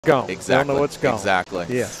gone. Exactly. They don't know what's gone. Exactly.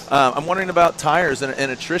 Yes. I'm wondering about tires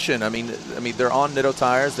and attrition. I mean, they're on Nitto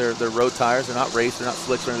tires. They're road tires. They're not race. They're not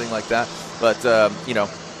slicks or anything like that. But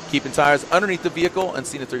keeping tires underneath the vehicle and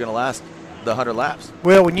seeing if they're going to last the 100 laps.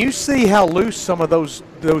 Well, when you see how loose some of those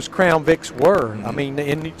Crown Vics were, I mean,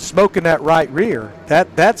 in smoking that right rear,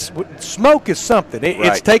 that's smoke is something.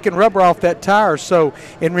 It's taking rubber off that tire. So,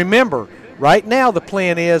 and remember, right now the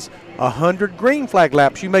plan is 100 green flag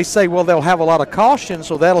laps. You may say, well, they'll have a lot of caution,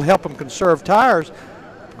 so that'll help them conserve tires.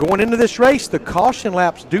 Going into this race, the caution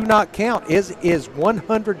laps do not count. Is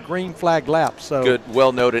 100 green flag laps. So good,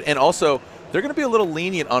 well noted. And also, they're going to be a little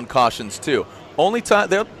lenient on cautions too. Only time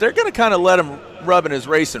they're going to kind of let him rub in his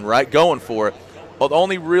racing, right, going for it. Well, the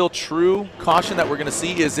only real true caution that we're going to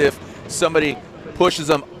see is if somebody pushes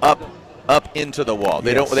them up into the wall.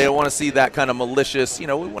 They don't want to see that kind of malicious. We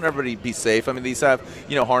want everybody to be safe. I mean, these have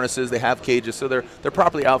harnesses, they have cages, so they're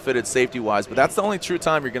properly outfitted safety wise. But that's the only true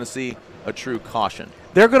time you're going to see a true caution.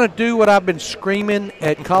 They're going to do what I've been screaming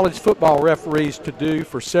at college football referees to do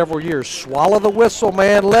for several years. Swallow the whistle,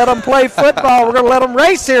 man. Let them play football. We're going to let them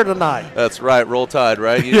race here tonight. That's right. Roll Tide,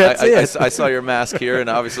 right? I saw your mask here, and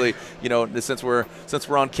obviously, since we're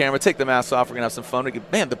on camera, take the mask off. We're going to have some fun.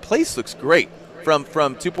 Man, the place looks great. From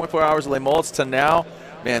 2.4 hours of Les Moulins to now,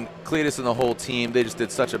 man, Cletus and the whole team, they just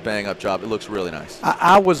did such a bang-up job. It looks really nice.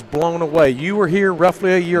 I was blown away. You were here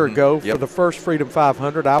roughly a year ago for the first Freedom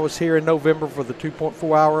 500. I was here in November for the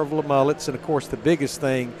 2.4 hour of Les Mullets. And, of course, the biggest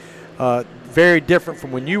thing, very different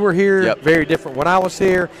from when you were here, very different when I was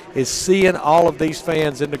here, is seeing all of these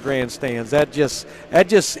fans in the grandstands. It gives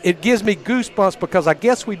me goosebumps because I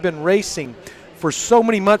guess we've been racing for so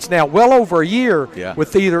many months now, well over a year,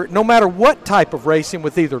 with either, no matter what type of racing,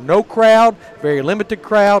 with either no crowd, very limited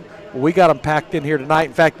crowd. Well, we got them packed in here tonight.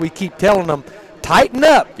 In fact, we keep telling them, tighten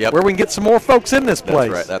up, where we can get some more folks in this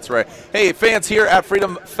place. That's right. Hey, fans here at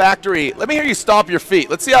Freedom Factory, let me hear you stomp your feet.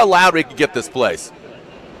 Let's see how loud we can get this place.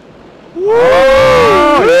 Woo!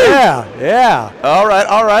 Oh, yeah. All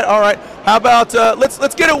right. How about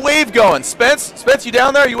let's get a wave going. Spence, you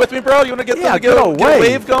down there? Are you with me, bro? You want to get a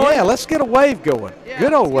wave going? Yeah, let's get a wave going. Yeah,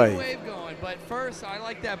 good old wave. Get a wave going. But first, I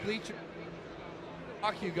like that bleacher.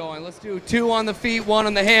 Rock you going. Let's do 2 on the feet, 1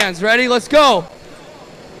 on the hands. Ready? Let's go.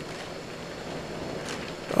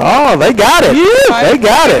 Oh, they got it. They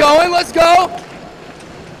got it. Let's go.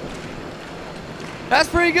 That's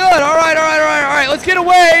pretty good. All right. Let's get a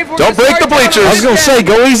wave. Don't break the bleachers. I was going to say,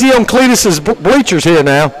 go easy on Cletus's bleachers here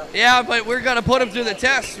now. Yeah, but we're going to put him through the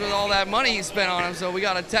test with all that money he spent on him, so we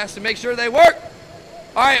got to test to make sure they work.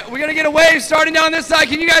 All right, we're going to get a wave starting down this side.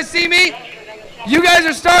 Can you guys see me? You guys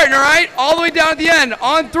are starting, all right? All the way down at the end.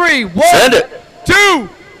 On 3. 1, Send it. 2,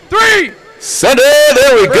 3. Send it.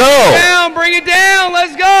 There we go. Bring it down.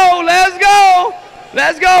 Let's go.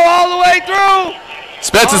 Let's go all the way through.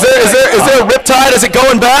 Spence, is there a riptide? Is it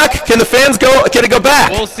going back? Can the fans go? Can it go back?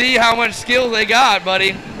 We'll see how much skill they got,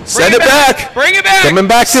 buddy. Send it back. Bring it back. Coming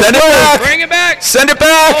back. Send it back. Bring it back. Send it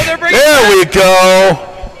back. Oh, there we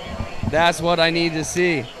go. That's what I need to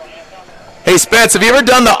see. Hey, Spence, have you ever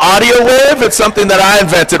done the audio wave? It's something that I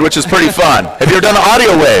invented, which is pretty fun. Have you ever done the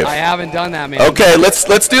audio wave? I haven't done that, man. Okay,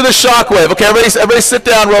 let's do the shock wave. Okay, everybody sit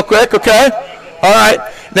down real quick, okay? All right.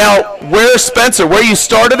 Now, where's Spencer? Where you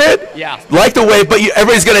started it? Yeah. Like the wave, but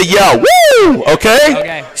everybody's going to yell, woo! Okay?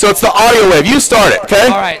 Okay. So it's the audio wave. You start it, okay?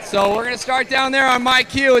 All right, so we're going to start down there on my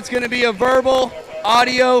cue. It's going to be a verbal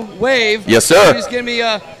audio wave. Yes, sir. Just give me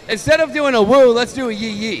instead of doing a woo, let's do a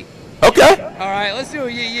yee-yee. Okay. All right, let's do a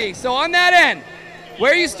yee-yee. So on that end,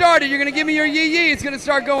 where you started, you're going to give me your yee-yee. It's going to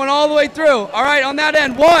start going all the way through. All right, on that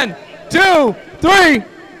end, 1, 2, 3.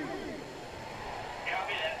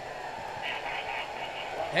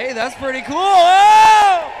 Hey, that's pretty cool.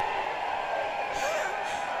 Oh!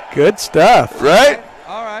 Good stuff. Right?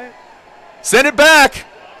 All right. Send it back.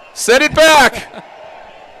 Send it back.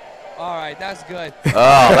 All right, that's good. Oh,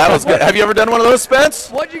 that was good. Have you ever done one of those, Spence?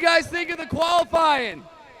 What'd you guys think of the qualifying?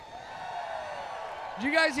 Did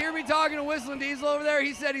you guys hear me talking to Whistling Diesel over there?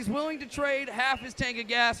 He said he's willing to trade half his tank of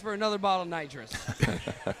gas for another bottle of nitrous.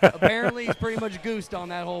 Apparently, he's pretty much goosed on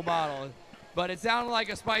that whole bottle. But it sounded like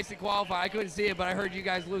a spicy qualifier. I couldn't see it, but I heard you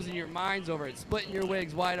guys losing your minds over it, splitting your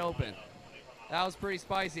wigs wide open. That was pretty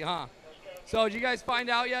spicy, huh? So did you guys find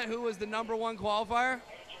out yet who was the #1 qualifier?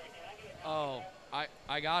 Oh,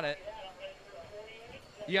 I got it.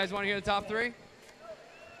 You guys want to hear the top 3?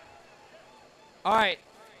 All right.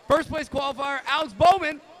 First place qualifier, Alex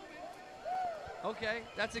Bowman. Okay,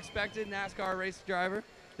 that's expected, NASCAR race driver.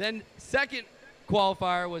 Then second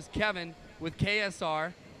qualifier was Kevin with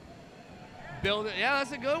KSR. Yeah,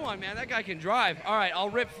 that's a good one, man. That guy can drive. All right,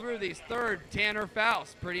 I'll rip through these. Third, Tanner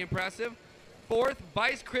Faust. Pretty impressive. 4th,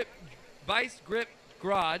 Vice Grip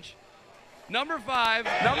Garage. Number 5.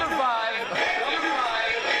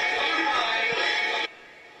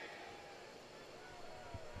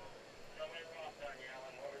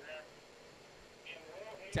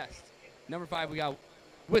 Test. Number 5, we got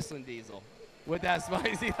Whistling Diesel with that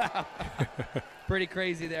spicy laugh. Pretty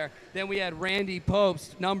crazy there. Then we had Randy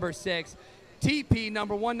Popes, number 6. TP,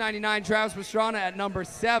 number 199, Travis Pastrana at number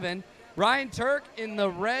 7. Ryan Turk in the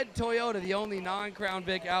red Toyota, the only non-Crown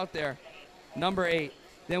Vic out there, number 8.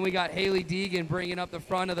 Then we got Haley Deegan bringing up the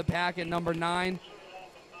front of the pack at number 9.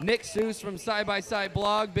 Nick Seuss from Side by Side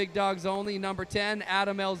Blog, Big Dogs Only, number 10.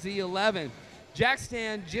 Adam LZ, 11. Jack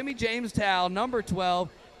Stan, Jimmy James Tal, number 12.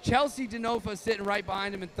 Chelsea Denofa sitting right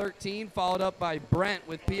behind him in 13, followed up by Brent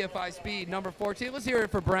with PFI Speed, number 14. Let's hear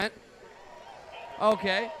it for Brent.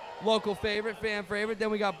 Okay, local favorite, fan favorite.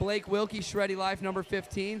 Then we got Blake Wilkie, Shreddy Life, number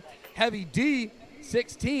 15. Heavy D,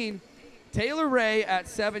 16. Taylor Ray at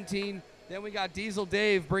 17. Then we got Diesel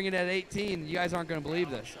Dave bringing it at 18. You guys aren't going to believe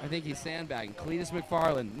this. I think he's sandbagging. Cletus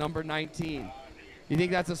McFarland, number 19. You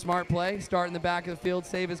think that's a smart play? Start in the back of the field,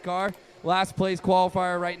 save his car. Last place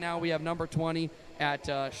qualifier right now, we have number 20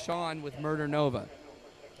 at Sean with Murder Nova.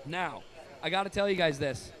 Now, I got to tell you guys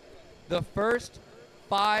this. The first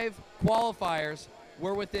 5 qualifiers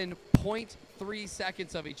were within 0.3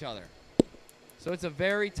 seconds of each other. So it's a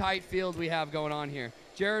very tight field we have going on here.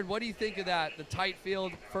 Jared, what do you think of that? The tight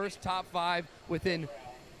field, first top 5 within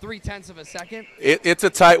 0.3 of a second? It's a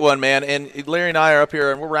tight one, man. And Larry and I are up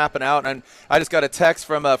here, and we're wrapping out. And I just got a text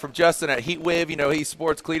from Justin at Heatwave. You know, he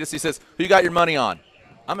sports Cletus. He says, "Who you got your money on?"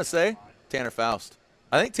 I'm gonna say Tanner Faust.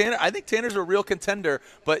 I think Tanner's a real contender.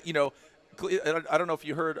 But you know, I don't know if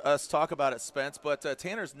you heard us talk about it, Spence. But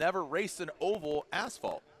Tanner's never raced an oval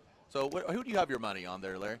asphalt. So who do you have your money on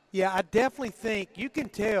there, Larry? Yeah, I definitely think you can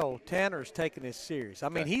tell Tanner's taking this serious. I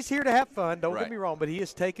mean, he's here to have fun, don't get me wrong, but he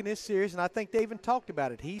is taking this serious, and I think they even talked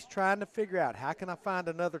about it. He's trying to figure out, how can I find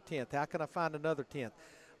another 10th? How can I find another 10th?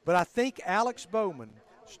 But I think Alex Bowman,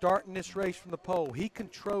 starting this race from the pole, he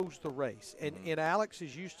controls the race. And Alex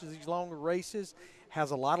is used to these longer races,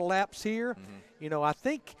 has a lot of laps here. You know, I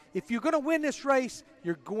think if you're going to win this race,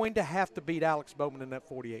 you're going to have to beat Alex Bowman in that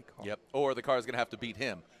 48 car. Yep, or the car is going to have to beat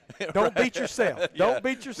him. Don't beat yourself. Don't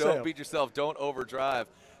beat yourself. Don't beat yourself. Don't overdrive.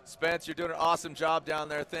 Spence, you're doing an awesome job down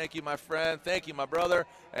there. Thank you, my friend. Thank you, my brother.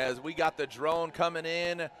 As we got the drone coming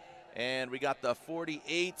in, and we got the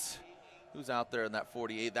 48. Who's out there in that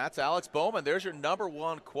 48? That's Alex Bowman. There's your number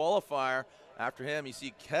 1 qualifier. After him, you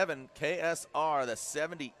see Kevin KSR, the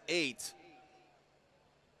 78.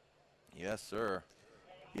 Yes, sir.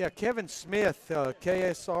 Yeah, Kevin Smith,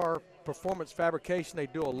 KSR Performance Fabrication. They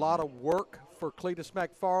do a lot of work for Cletus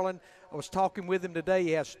McFarland. I was talking with him today.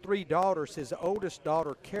 He has 3 daughters. His oldest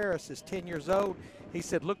daughter, Karis, is 10 years old. He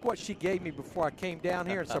said, look what she gave me before I came down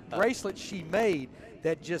here. It's a bracelet she made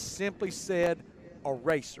that just simply said, a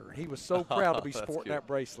racer. He was so proud to be sporting that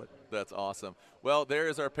bracelet. That's awesome. Well, there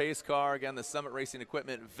is our pace car. Again, the Summit Racing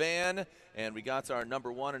Equipment van. And we got our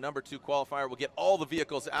number 1 and number 2 qualifier. We'll get all the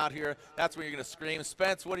vehicles out here. That's when you're going to scream.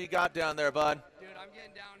 Spence, what do you got down there, bud? Dude, I'm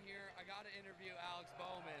getting down here. I got to interview Alex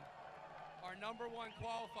Bowman, our number 1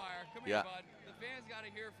 qualifier. Come here, bud. The fans got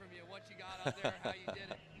to hear from you what you got out there, how you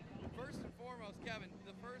did it. First and foremost, Kevin,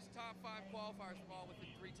 the first top 5 qualifiers fall within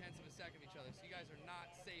 0.3 of a second of each other, so you guys are not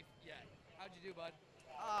safe yet. How'd you do, bud?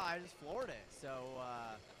 I just floored it. So,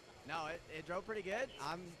 no, it drove pretty good.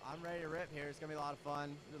 I'm ready to rip here. It's going to be a lot of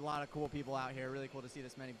fun. There's a lot of cool people out here. Really cool to see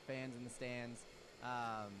this many fans in the stands.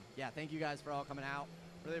 Yeah, thank you guys for all coming out.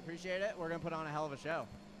 Really appreciate it. We're going to put on a hell of a show.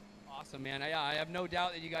 Awesome, man. I have no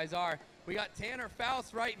doubt that you guys are. We got Tanner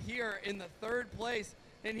Faust right here in the 3rd place.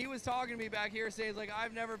 And he was talking to me back here saying, like,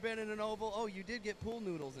 I've never been in an oval. Oh, you did get pool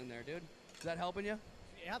noodles in there, dude. Is that helping you?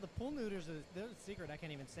 Yeah, the pool noodles, they're a secret. I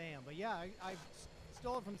can't even say them. But, yeah, I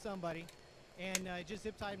stole it from somebody and just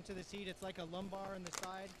zip tied them to the seat. It's like a lumbar on the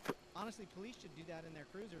side. Honestly, police should do that in their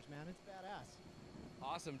cruisers, man. It's badass.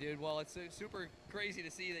 Awesome, dude. Well, it's super crazy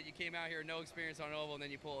to see that you came out here, no experience on an oval, and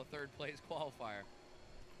then you pull a 3rd place qualifier.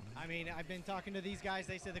 I mean, I've been talking to these guys.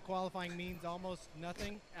 They said the qualifying means almost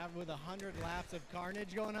nothing with 100 laps of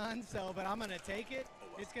carnage going on. So, but I'm going to take it.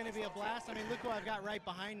 It's going to be a blast. I mean, look who I've got right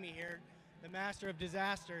behind me here, the master of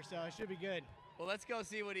disaster. So it should be good. Well, let's go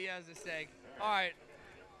see what he has to say. All right.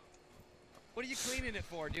 What are you cleaning it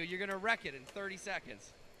for, dude? You're going to wreck it in 30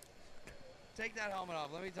 seconds. Take that helmet off.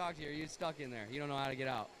 Let me talk to you. You're stuck in there. You don't know how to get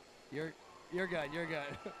out. You're good. You're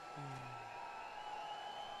good.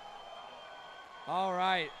 All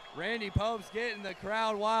right. Randy Pope's getting the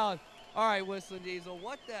crowd wild. All right, Whistling Diesel,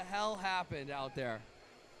 what the hell happened out there?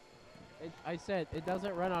 I said it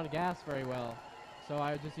doesn't run on gas very well. So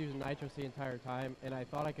I was just using nitrous the entire time, and I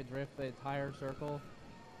thought I could drift the entire circle,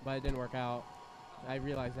 but it didn't work out. I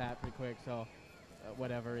realized that pretty quick, so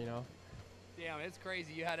whatever, you know. Damn, it's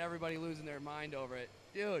crazy. You had everybody losing their mind over it.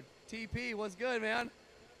 Dude, TP, what's good, man?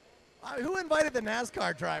 Who invited the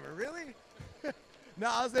NASCAR driver? Really?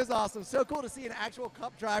 No, this is awesome. So cool to see an actual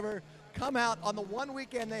Cup driver come out on the one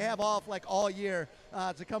weekend they have off like all year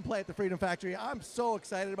to come play at the Freedom Factory. I'm so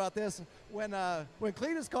excited about this. When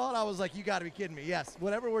Cletus called, I was like, you got to be kidding me. Yes,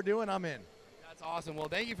 whatever we're doing, I'm in. That's awesome. Well,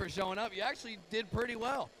 thank you for showing up. You actually did pretty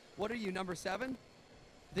well. What are you, number 7?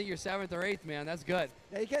 I think you're 7th or 8th, man. That's good.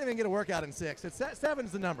 Yeah, you can't even get a workout in 6. It's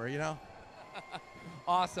 7's the number, you know.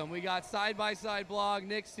 Awesome. We got side-by-side blog,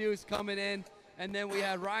 Nick Seuss coming in, and then we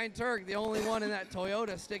had Ryan Turk, the only one in that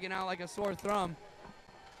Toyota sticking out like a sore thumb.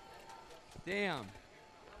 Damn.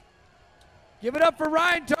 Give it up for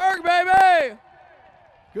Ryan Turk, baby!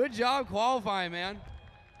 Good job qualifying, man.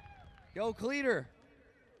 Yo, Cleater.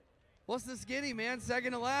 What's the skinny, man?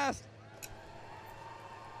 Second to last.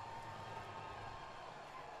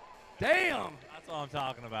 Damn! That's what I'm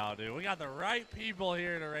talking about, dude. We got the right people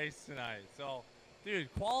here to race tonight. So,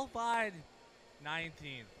 dude, qualified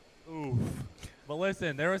 19th. Oof. But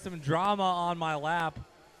listen, there was some drama on my lap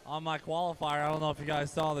on my qualifier. I don't know if you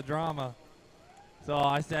guys saw the drama. So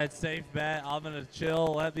I said, safe bet. I'm going to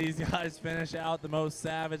chill, let these guys finish out the most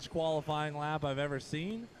savage qualifying lap I've ever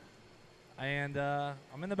seen. And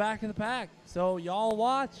I'm in the back of the pack. So y'all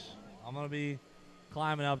watch. I'm going to be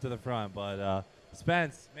climbing up to the front. But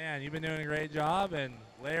Spence, man, you've been doing a great job. And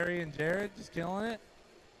Larry and Jared just killing it.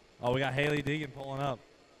 Oh, we got Haley Deegan pulling up.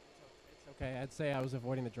 It's okay. I'd say I was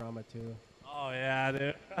avoiding the drama, too. Oh, yeah,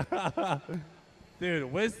 dude.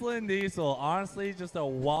 Dude, Whistling Diesel, honestly, just a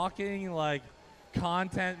walking, like,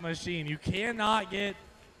 content machine. You cannot get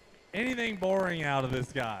anything boring out of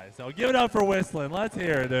this guy. So give it up for Whistling. Let's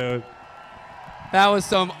hear it, dude. That was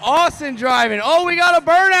some awesome driving. Oh, we got a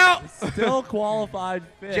burnout. Still qualified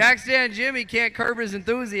fifth. Jack Stan Jimmy can't curb his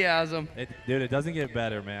enthusiasm. Dude, it doesn't get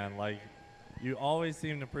better, man. Like, you always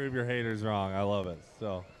seem to prove your haters wrong. I love it.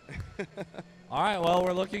 So, all right, well,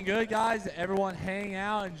 we're looking good, guys. Everyone hang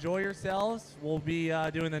out. Enjoy yourselves. We'll be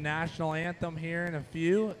doing the national anthem here in a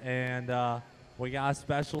few, and we got a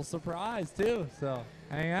special surprise, too. So,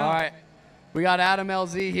 hang out. All right. We got Adam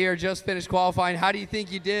LZ here, just finished qualifying. How do you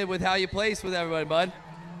think you did with how you placed with everybody, bud?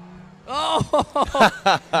 Oh,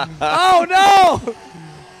 oh no!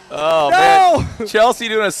 Oh, no! man. Chelsea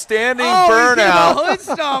doing a standing He's burnout. getting a hood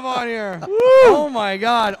stomp on here. Oh, my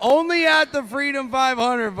God. Only at the Freedom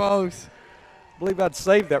 500, folks. I believe I'd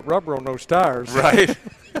save that rubber on those tires. Right.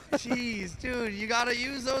 Jeez, dude, you got to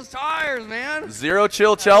use those tires, man. Zero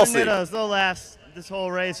chill Chelsea. They'll last this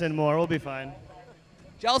whole race and more. We'll be fine.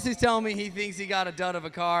 Chelsea's telling me he thinks he got a dud of a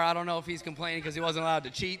car. I don't know if he's complaining because he wasn't allowed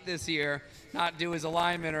to cheat this year, not do his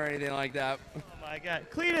alignment or anything like that. Oh my God.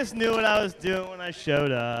 Cletus knew what I was doing when I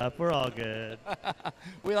showed up. We're all good.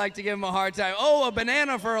 We like to give him a hard time. Oh, a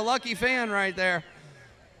banana for a lucky fan right there.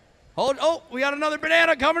 Oh, we got another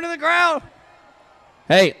banana coming to the ground.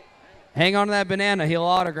 Hey, hang on to that banana. He'll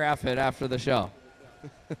autograph it after the show.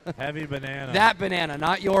 Heavy banana. That banana,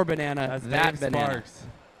 not your banana. That's that Dave banana. Sparks.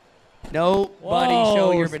 Nobody Whoa,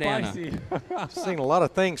 show your banana. spicy. I've seen a lot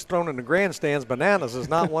of things thrown in the grandstands. Bananas is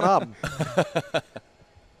not one of them.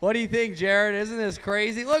 What do you think, Jared? Isn't this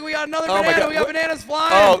crazy? Look, we got another Oh, my banana. God. We got bananas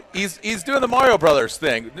flying. Oh, he's doing the Mario Brothers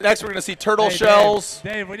thing. Next, we're going to see turtle shells.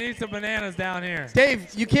 Dave, we need some bananas down here.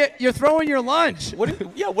 Dave, you can't. You're throwing your lunch. What is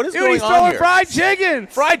Dude, going he's on throwing here? fried chicken.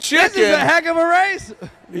 Fried chicken. This is a heck of a race.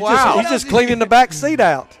 Wow. He's just cleaning the back seat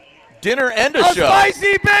out. Dinner and a A show.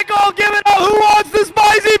 spicy pickle. Give it up. Who wants the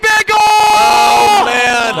spicy pickle? Oh,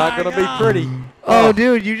 man. Not going to be pretty. Oh,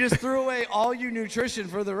 dude, you just threw away all your nutrition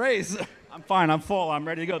for the race. I'm fine. I'm full. I'm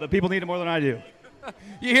ready to go. The people need it more than I do.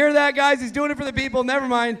 You hear that, guys? He's doing it for the people. Never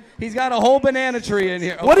mind. He's got a whole banana tree in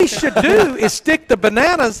here. What he should do is stick the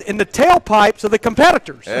bananas in the tailpipes of the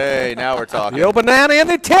competitors. Hey, now we're talking. The old banana in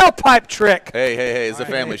the tailpipe trick. Hey, it's a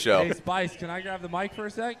family show. Hey, Spice, can I grab the mic for a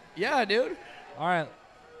sec? Yeah, dude. All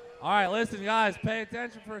right, listen, guys, pay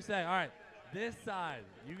attention for a sec. All right, this side,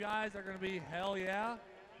 you guys are going to be hell yeah.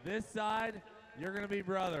 This side, you're going to be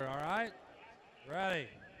brother, all right? Ready?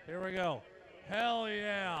 Here we go. Hell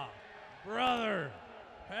yeah, brother.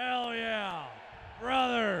 Hell yeah,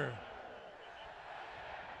 brother.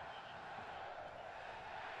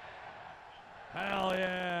 Hell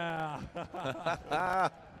yeah.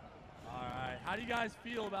 All right, how do you guys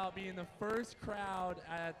feel about being the first crowd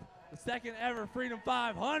at the second ever Freedom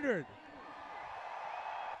 500?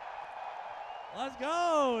 Let's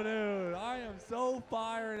go, dude. I am so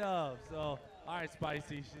fired up. So, all right,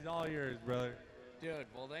 Spicy, she's all yours, brother. Dude,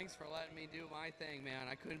 well, thanks for letting me do my thing, man.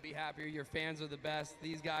 I couldn't be happier. Your fans are the best.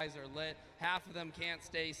 These guys are lit. Half of them can't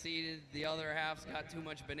stay seated. The other half's got too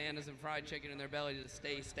much bananas and fried chicken in their belly to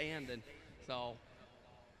stay standing. So,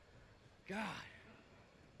 God,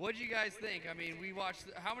 what did you guys think? I mean, we watched.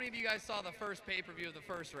 How many of you guys saw the first pay-per-view of the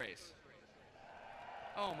first race?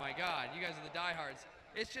 Oh, my God. You guys are the diehards.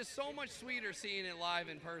 It's just so much sweeter seeing it live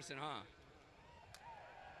in person, huh?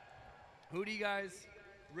 Who do you guys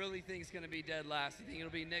really think is going to be dead last? You think it'll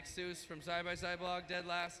be Nick Seuss from Side by Side Blog dead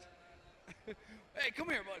last? Hey, come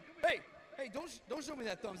here, bud. Hey, don't show me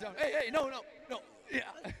that thumbs down. Hey, no. Yeah.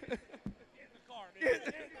 Get in the car, man.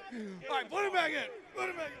 All right, put it back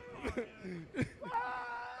in.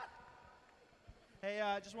 Hey,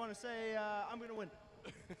 I just want to say I'm going to win.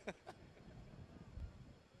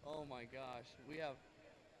 Oh my gosh, we have.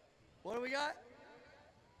 What do we got?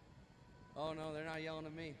 Oh no, they're not yelling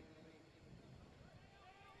at me.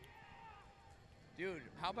 Dude,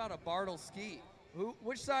 how about a Bartle Skeet?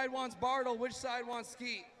 Which side wants Bartle? Which side wants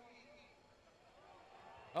Skeet?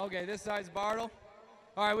 Okay, this side's Bartle.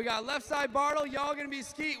 All right, we got left side Bartle. Y'all gonna be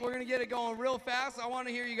Skeet. We're gonna get it going real fast. I want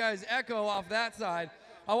to hear you guys echo off that side.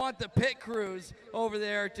 I want the pit crews over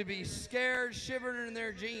there to be scared, shivering in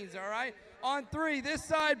their jeans. All right, on 3, this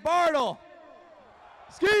side Bartle.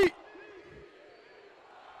 Skeet.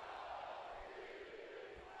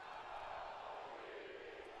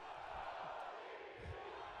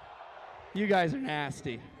 You guys are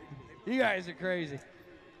nasty. You guys are crazy.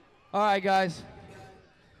 All right, guys.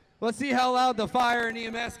 Let's see how loud the fire and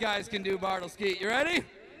EMS guys can do Bartle Skeet. You ready?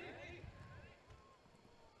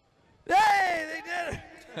 Hey, they did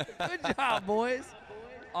it. Good job, boys.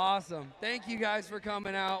 Awesome. Thank you guys for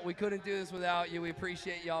coming out. We couldn't do this without you. We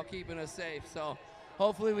appreciate y'all keeping us safe. So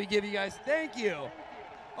hopefully we give you guys, thank you.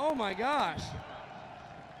 Oh my gosh.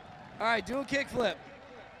 All right, do a kickflip.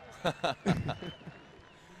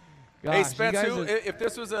 Gosh, hey Spence, if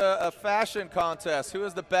this was a fashion contest, who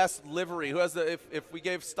has the best livery? Who has the if we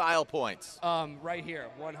gave style points? Right here,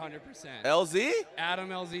 100%. LZ? Adam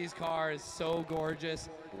LZ's car is so gorgeous.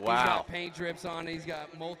 Wow. He's got paint drips on it. He's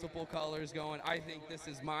got multiple colors going. I think this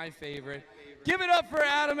is my favorite. Give it up for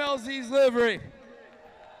Adam LZ's livery.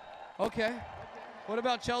 Okay. What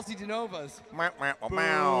about Chelsea DeNova's?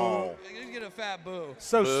 Meow. You get a fat boo.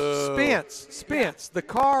 So Boo. Spence, the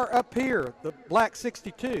car up here, the black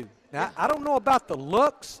 62. Now, I don't know about the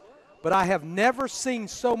looks, but I have never seen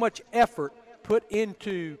so much effort put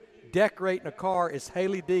into decorating a car as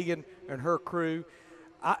Haley Deegan and her crew.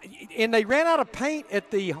 And they ran out of paint at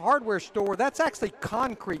the hardware store. That's actually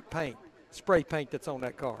concrete paint, spray paint that's on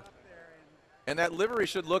that car. And that livery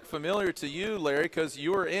should look familiar to you, Larry, because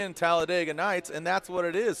you were in Talladega Nights, and that's what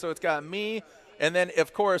it is. So it's got me, and then,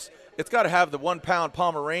 of course, it's got to have the 1-pound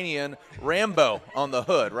Pomeranian Rambo on the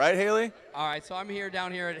hood, right, Haley? All right, so I'm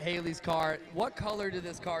down here at Haley's car. What color did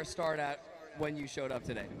this car start at when you showed up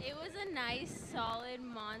today? It was a nice, solid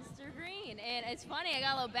monster green. And it's funny, I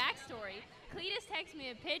got a little backstory. Cletus texted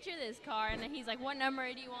me a picture of this car, and he's like, what number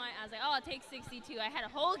do you want? I was like, oh, I'll take 62. I had a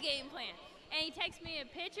whole game plan. And he texted me a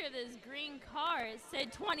picture of this green car. It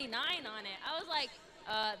said 29 on it. I was like,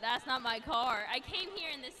 that's not my car. I came here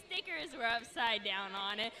and the stickers were upside down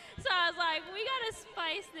on it. So I was like, we got to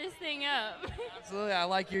spice this thing up. Absolutely. I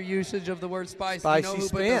like your usage of the word spice. Spicy you know who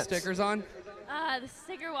put Spence. those stickers on? The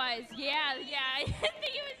sticker-wise, yeah. I think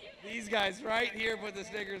it was you. These guys right here put the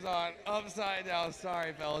stickers on upside down.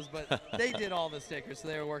 Sorry, fellas, but they did all the stickers, so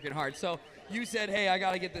they were working hard. So you said, hey, I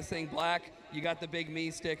got to get this thing black. You got the Big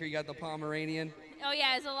Me sticker. You got the Pomeranian. Oh,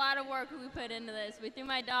 yeah, it's a lot of work we put into this. We threw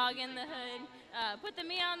my dog in the hood, put the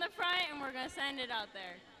Me on the front, and we're going to send it out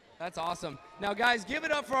there. That's awesome. Now, guys, give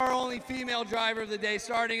it up for our only female driver of the day,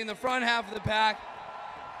 starting in the front half of the pack.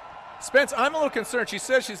 Spence, I'm a little concerned. She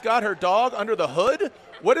says she's got her dog under the hood.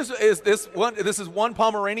 What is this one? This is one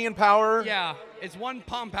Pomeranian power? Yeah, it's one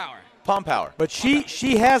Pom Power. Pom Power. But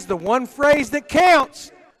she has the one phrase that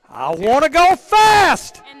counts. I want to go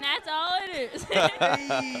fast. And that's all it is.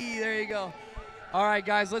 Hey, there you go. All right,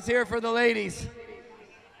 guys, let's hear it for the ladies.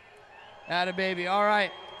 Atta baby. All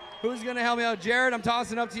right. Who's going to help me out? Jared, I'm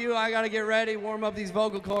tossing up to you. I got to get ready, warm up these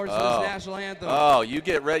vocal cords for this national anthem. Oh, you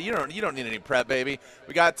get ready. You don't need any prep, baby.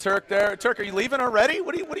 We got Turk there. Turk, are you leaving already?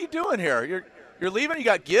 What are you doing here? You're leaving? You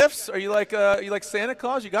got gifts? Are you like Santa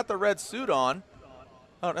Claus? You got the red suit on.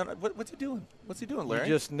 Oh, no, what's he doing? What's he doing, Larry?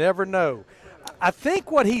 You just never know. I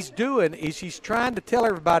think what he's doing is he's trying to tell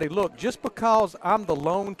everybody, look, just because I'm the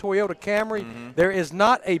lone Toyota Camry, there is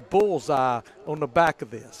not a bullseye on the back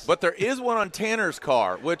of this. But there is one on Tanner's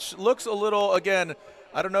car, which looks a little, again,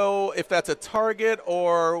 I don't know if that's a target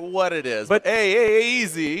or what it is. But hey,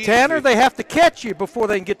 easy. Tanner, they have to catch you before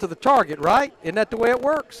they can get to the target, right? Isn't that the way it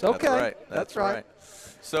works? Okay. That's right. That's right.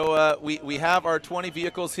 So we have our 20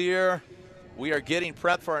 vehicles here. We are getting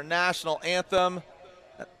prepped for our national anthem.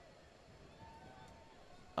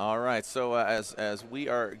 All right, so as we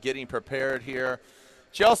are getting prepared here,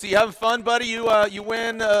 Chelsea, you having fun, buddy? You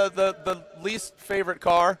win the least favorite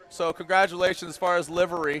car, so congratulations as far as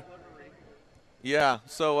livery. Yeah,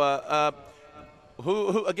 so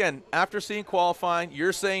who again, after seeing qualifying,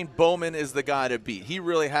 you're saying Bowman is the guy to beat. He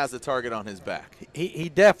really has the target on his back. He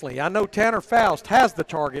definitely. I know Tanner Faust has the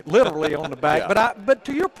target literally on the back, Yeah. but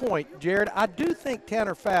to your point, Jared, I do think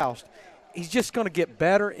Tanner Faust, he's just going to get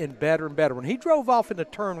better and better and better. When he drove off into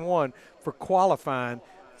turn 1 for qualifying,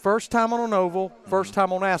 first time on an oval, first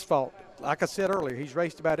time on asphalt. Like I said earlier, he's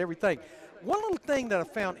raced about everything. One little thing that I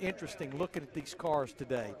found interesting looking at these cars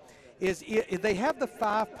today is they have the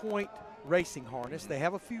 5-point racing harness. They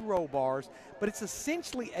have a few roll bars, but it's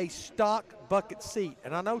essentially a stock bucket seat.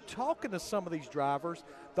 And I know talking to some of these drivers,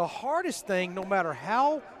 the hardest thing, no matter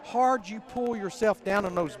how hard you pull yourself down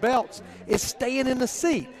on those belts, is staying in the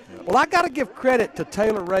seat. Well, I got to give credit to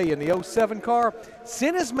Taylor Ray in the 07 car.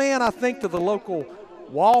 Sent his man, I think, to the local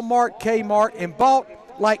Walmart, Kmart, and bought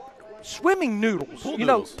like swimming noodles, pool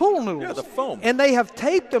noodles. Yeah, the foam. And they have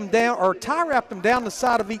taped them down or tie wrapped them down the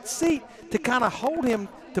side of each seat to kind of hold him,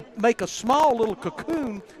 to make a small little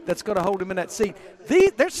cocoon that's going to hold him in that seat.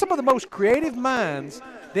 There's some of the most creative minds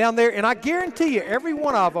down there, and I guarantee you, every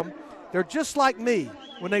one of them, they're just like me.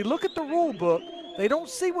 When they look at the rule book, they don't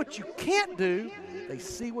see what you can't do, they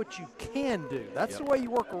see what you can do. That's the way you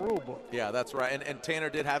work a rule book. Yeah, that's right. And Tanner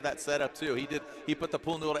did have that set up too. He put the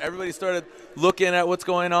pool noodle. Everybody started looking at what's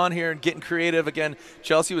going on here and getting creative. Again,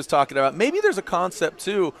 Chelsea was talking about maybe there's a concept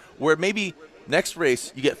too where maybe next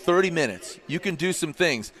race you get 30 minutes. You can do some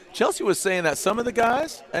things. Chelsea was saying that some of the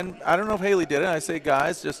guys, and I don't know if Haley did it, I say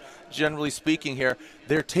guys, just generally speaking here,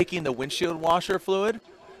 they're taking the windshield washer fluid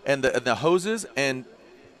and the hoses and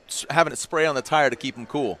having it spray on the tire to keep them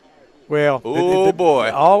cool. Well, boy.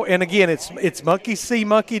 And again, it's monkey see,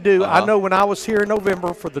 monkey do. I know when I was here in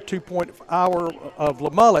November for the 2-point hour of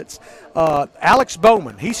Le Mullets, Alex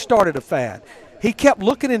Bowman, he started a fad. He kept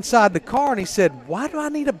looking inside the car and he said, why do I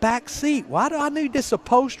need a back seat? Why do I need this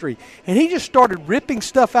upholstery? And he just started ripping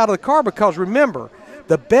stuff out of the car because remember,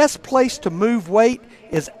 the best place to move weight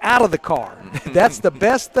is out of the car. That's the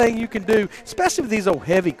best thing you can do, especially with these old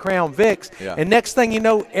heavy Crown Vics. Yeah. And next thing you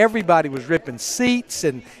know, everybody was ripping seats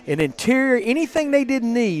and interior, anything they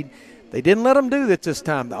didn't need. They didn't let them do that this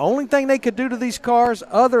time. The only thing they could do to these cars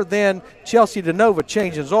other than Chelsea DeNova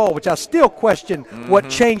changing his oil, which I still question what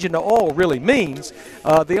changing the oil really means,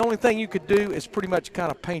 the only thing you could do is pretty much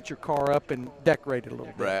kind of paint your car up and decorate it a little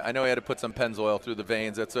bit. Right. I know he had to put some Pennzoil through the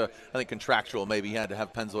veins. That's I think contractual. Maybe he had to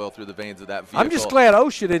have Pennzoil through the veins of that vehicle. I'm just glad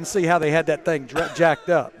OSHA didn't see how they had that thing jacked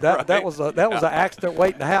up. That was an accident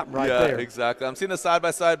waiting to happen there. Yeah, exactly. I'm seeing the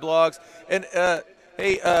side-by-side blogs. And,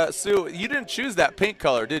 hey, Sue, you didn't choose that pink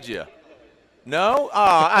color, did you? No?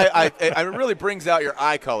 It really brings out your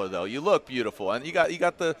eye color, though. You look beautiful. And you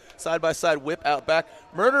got the side-by-side whip out back.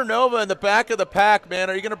 Murder Nova in the back of the pack, man.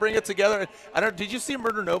 Are you going to bring it together? Did you see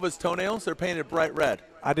Murder Nova's toenails? They're painted bright red.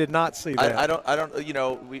 I did not see that. I don't. You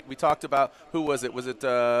know, we talked about who was it? Was it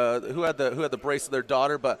who had the brace of their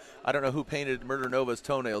daughter? But I don't know who painted Murder Nova's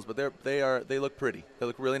toenails. But they look pretty. They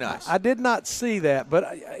look really nice. I did not see that. But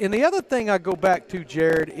and the other thing I go back to,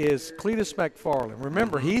 Jared, is Cletus McFarland.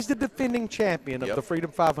 Remember, he's the defending champion of the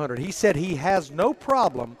Freedom 500. He said he has no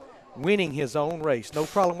problem winning his own race, no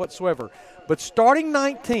problem whatsoever. But starting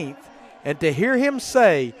 19th, and to hear him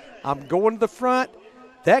say, "I'm going to the front,"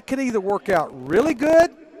 that could either work out really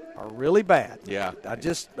good or really bad. Yeah.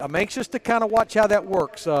 I'm anxious to kind of watch how that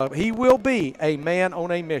works. He will be a man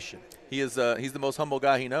on a mission. He's the most humble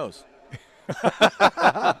guy he knows.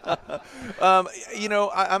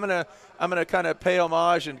 I'm gonna kind of pay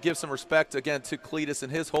homage and give some respect again to Cletus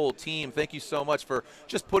and his whole team. Thank you so much for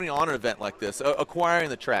just putting on an event like this, acquiring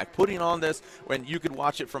the track, putting on this when you could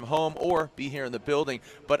watch it from home or be here in the building.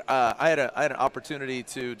 But I had an opportunity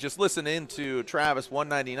to just listen in to Travis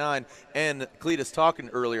 199 and Cletus talking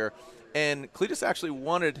earlier. And Cletus actually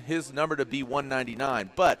wanted his number to be 199,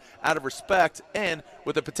 but out of respect and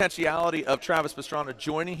with the potentiality of Travis Pastrana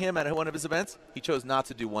joining him at one of his events, he chose not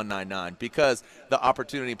to do 199 because the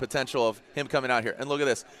opportunity and potential of him coming out here. And look at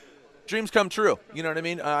this. Dreams come true. You know what I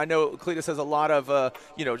mean? I know Cletus has a lot of,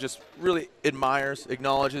 just really admires,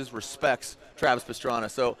 acknowledges, respects Travis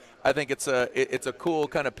Pastrana. So I think it's a cool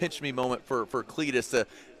kind of pinch me moment for Cletus to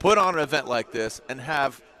put on an event like this and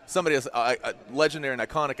have somebody as legendary and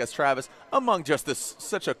iconic as Travis among just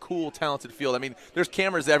such a cool, talented field. I mean, there's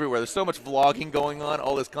cameras everywhere. There's so much vlogging going on,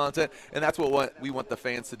 all this content, and that's what we want the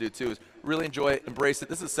fans to do too, is really enjoy it, embrace it.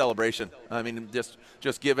 This is a celebration. I mean,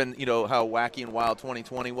 just given, you know, how wacky and wild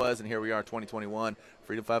 2020 was, and here we are 2021.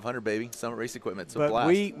 Freedom 500, baby. Summit Race Equipment. It's a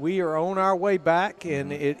blast. We are on our way back,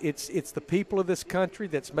 and it's the people of this country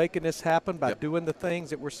that's making this happen by doing the things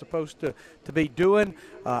that we're supposed to be doing.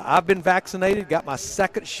 I've been vaccinated, got my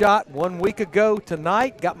second shot 1 week ago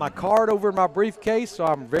tonight, got my card over in my briefcase, so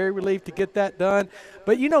I'm very relieved to get that done.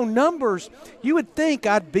 But, you know, numbers, you would think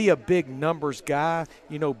I'd be a big numbers guy.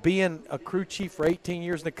 You know, being a crew chief for 18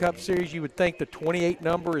 years in the Cup Series, you would think the 28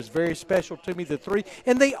 number is very special to me, the 3,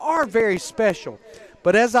 and they are very special.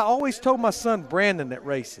 But as I always told my son Brandon that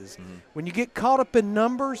races, when you get caught up in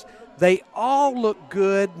numbers, they all look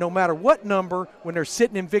good no matter what number when they're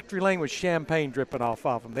sitting in victory lane with champagne dripping off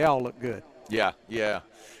of them. They all look good. Yeah, yeah.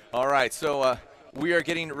 All right, so we are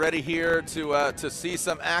getting ready here to see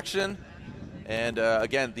some action. And,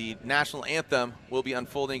 again, the national anthem will be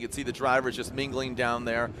unfolding. You can see the drivers just mingling down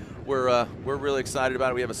there. We're really excited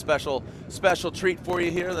about it. We have a special treat for you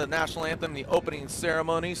here, the national anthem, the opening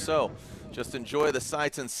ceremony. So just enjoy the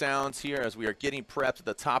sights and sounds here as we are getting prepped at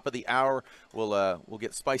the top of the hour. We'll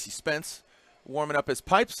get Spicy Spence warming up his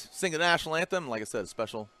pipes, sing the national anthem. Like I said, a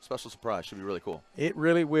special surprise. Should be really cool. It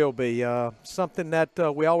really will be. Something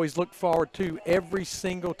that we always look forward to every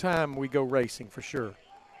single time we go racing, for sure.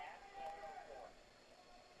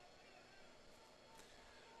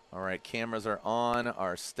 All right, cameras are on.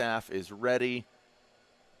 Our staff is ready.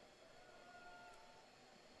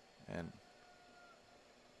 And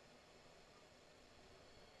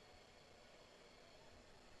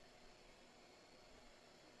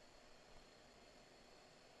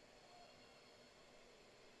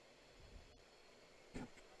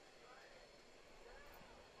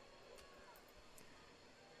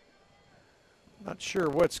not sure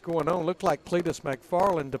what's going on. Looked like Cletus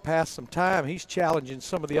McFarland to pass some time. He's challenging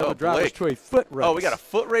some of the other drivers to a foot race. Oh, we got a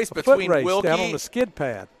foot race between Wilkie down on the skid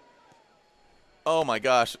pad. Oh my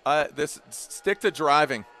gosh! Stick to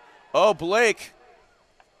driving. Oh, Blake,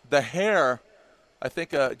 the hair, I think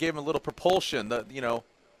gave him a little propulsion. The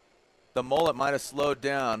mullet might have slowed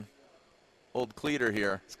down old Cleater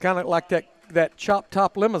here. It's kind of like that chop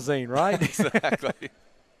top limousine, right? Exactly.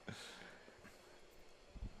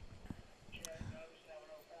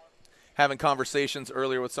 Having conversations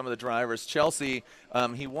earlier with some of the drivers. Chelsea,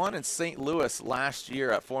 he won in St. Louis last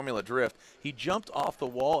year at Formula Drift. He jumped off the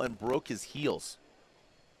wall and broke his heels.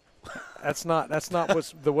 That's not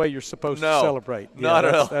what's the way you're supposed No, to celebrate. Not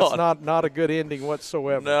at all. That's not a good ending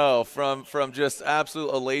whatsoever. No, from just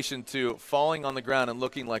absolute elation to falling on the ground and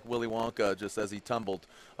looking like Willy Wonka just as he tumbled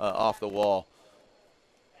off the wall.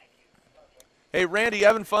 Hey, Randy, you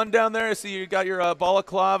having fun down there? I see you got your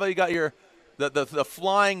balaclava. You got your the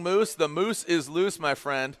flying moose. The moose is loose, my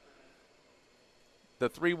friend. The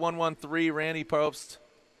 3113 Randy Probst.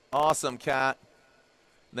 Awesome cat.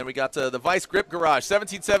 And then we got the Vice Grip Garage,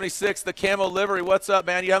 1776, the camo livery. What's up,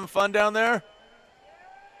 man? You having fun down there?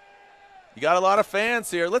 You got a lot of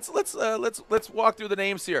fans here. Let's walk through the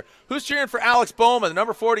names here. Who's cheering for Alex Bowman,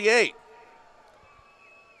 number 48?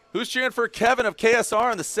 Who's cheering for Kevin of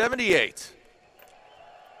KSR in the 78?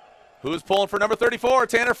 Who's pulling for number 34,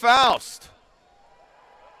 Tanner Faust?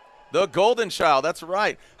 The Golden Child, that's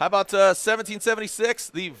right. How about 1776,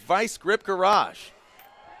 the Vice Grip Garage?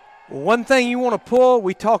 One thing you want to pull,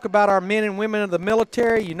 we talk about our men and women of the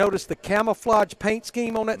military. You notice the camouflage paint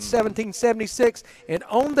scheme on that 1776. And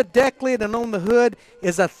on the deck lid and on the hood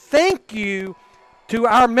is a thank you to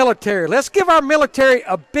our military. Let's give our military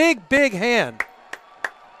a big, big hand.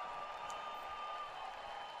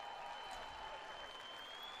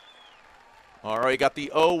 All right, you got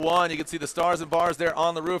the 01. You can see the stars and bars there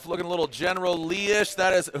on the roof, looking a little General Lee-ish.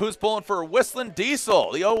 That is who's pulling for Whistling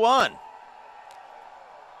Diesel, the 01.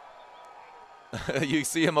 You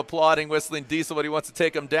see him applauding Whistling Diesel, but he wants to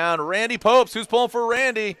take him down. Randy Popes, who's pulling for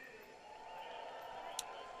Randy?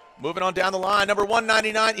 Moving on down the line, number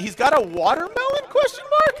 199. He's got a watermelon, question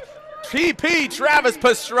mark? TP Travis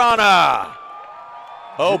Pastrana.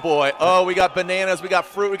 Oh, boy. Oh, we got bananas, we got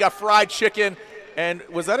fruit, we got fried chicken. And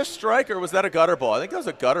was that a strike or was that a gutter ball? I think that was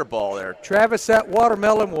a gutter ball there. Travis, that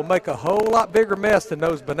watermelon will make a whole lot bigger mess than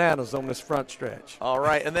those bananas on this front stretch. All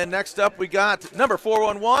right, and then next up we got number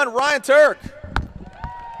 411, Ryan Turk.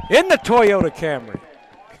 In the Toyota Camry.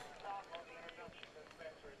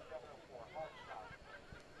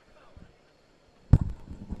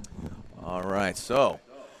 All right, so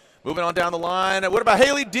moving on down the line. What about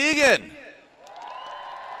Haley Deegan?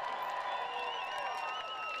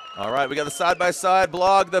 All right, we got the side-by-side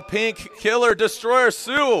blog, the Pink Killer Destroyer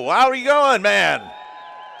Sue. How are you going, man?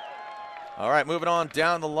 All right, moving on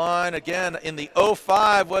down the line. Again, in the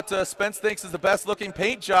 05, what Spence thinks is the best-looking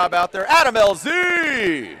paint job out there, Adam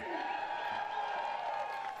LZ.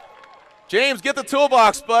 James, get the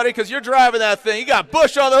toolbox, buddy, because you're driving that thing. You got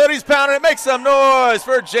Bush on the hood. He's pounding it. Make some noise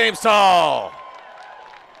for James Tall.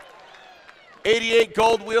 88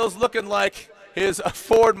 gold wheels, looking like his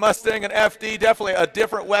Ford Mustang and FD. Definitely a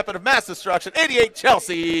different weapon of mass destruction. 88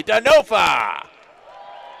 Chelsea Danofa.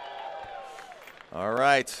 All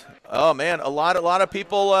right. Oh, man, a lot of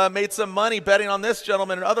people made some money betting on this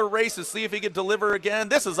gentleman in other races. See if he can deliver again.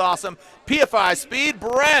 This is awesome. PFI Speed,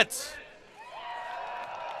 Brent.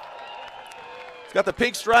 He's got the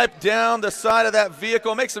pink stripe down the side of that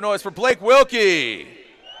vehicle. Make some noise for Blake Wilkie.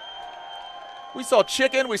 We saw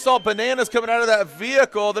chicken. We saw bananas coming out of that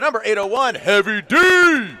vehicle. The number 801, Heavy D.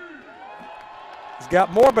 He's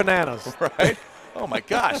got more bananas. Right? Oh, my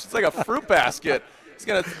gosh. It's like a fruit basket. He's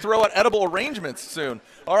going to throw out edible arrangements soon.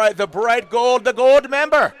 All right, the bright gold, the gold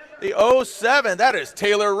member, the 07. That is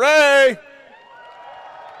Taylor Ray.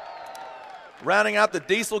 Rounding out the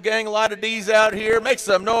Diesel gang, a lot of D's out here. Make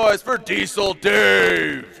some noise for Diesel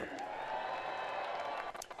Dave.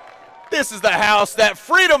 This is the house that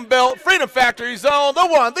Freedom built, Freedom Factory's own, the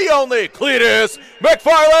one, the only, Cletus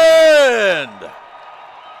McFarland.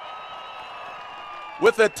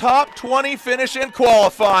 With the top 20 finish in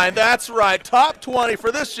qualifying. That's right, top 20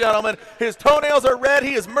 for this gentleman. His toenails are red.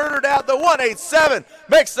 He is murdered out the 187.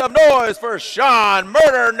 Make some noise for Sean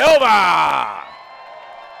Murder Nova.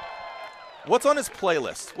 What's on his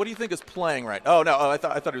playlist? What do you think is playing right? Oh no, I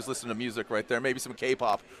thought he was listening to music right there. Maybe some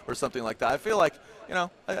K-pop or something like that. I feel like, you know,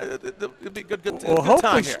 it'd be good Well, good hopefully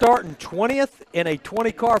time here. starting 20th in a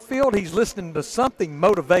 20-car field, he's listening to something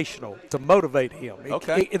motivational to motivate him.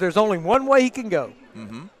 Okay. There's only one way he can go.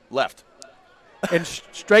 Mm-hmm. Left. And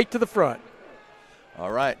straight to the front.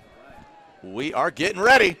 All right. We are getting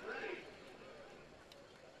ready.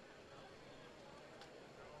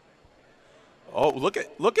 Oh, look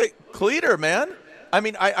at Cleater, man. I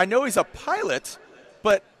mean, I know he's a pilot,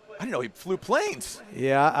 but I didn't know he flew planes.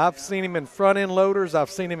 Yeah, I've seen him in front-end loaders. I've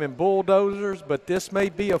seen him in bulldozers, but this may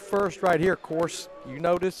be a first right here. Of course, you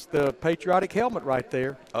notice the patriotic helmet right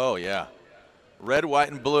there. Oh, yeah. Red, white,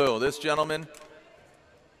 and blue. This gentleman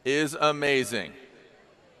is amazing.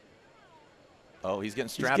 Oh, he's getting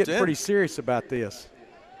strapped in. He's getting pretty serious about this.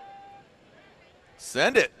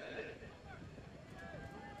 Send it.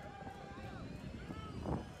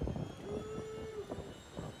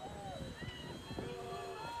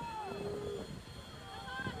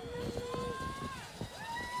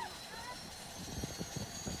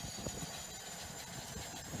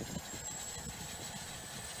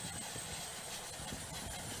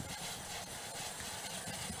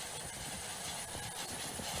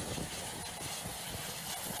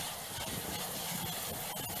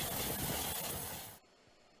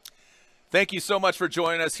 Thank you so much for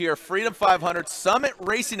joining us here. Freedom 500, Summit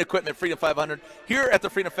Racing Equipment, Freedom 500, here at the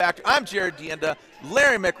Freedom Factory. I'm Jared Dienda,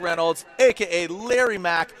 Larry McReynolds, a.k.a. Larry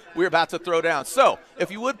Mack. We're about to throw down. So,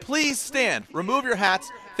 if you would please stand, remove your hats.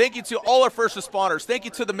 Thank you to all our first responders. Thank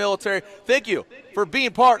you to the military. Thank you for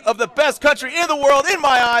being part of the best country in the world, in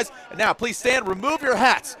my eyes. And now, please stand, remove your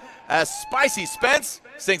hats, as Spicy Spence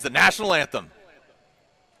sings the national anthem.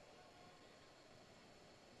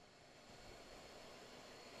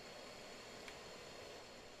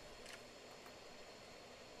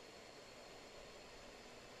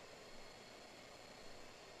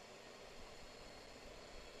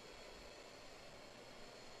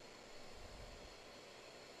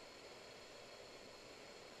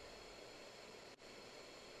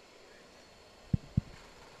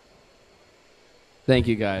 Thank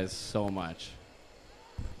you guys so much.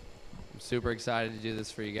 I'm super excited to do this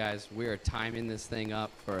for you guys. We are timing this thing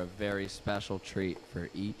up for a very special treat for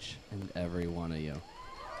each and every one of you.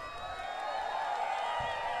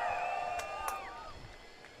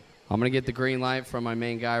 I'm going to get the green light from my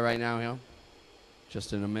main guy right now, here,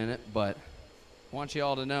 just in a minute, but I want you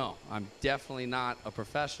all to know I'm definitely not a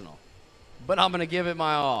professional, but I'm going to give it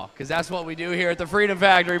my all, because that's what we do here at the Freedom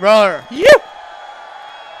Factory, brother. Yeah.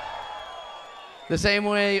 The same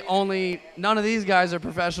way only none of these guys are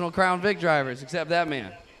professional Crown Vic drivers, except that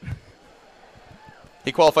man.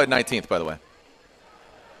 He qualified 19th, by the way.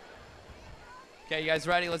 Okay, you guys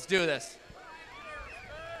ready? Let's do this.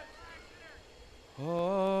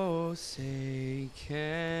 Oh, say,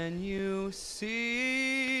 can you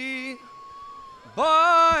see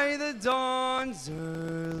by the dawn's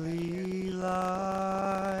early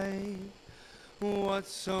light what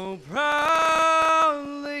so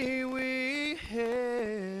proudly we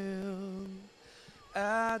hailed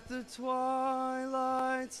At the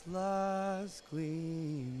twilight's last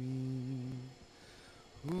gleaming,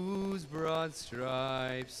 whose broad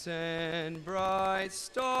stripes and bright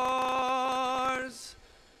stars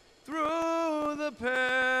through the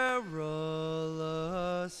perilous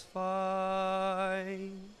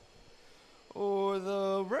fight, o'er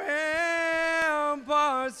the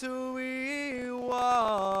ramparts we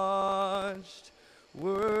watched,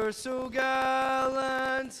 were so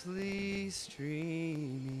gallantly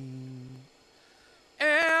streaming,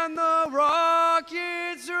 and the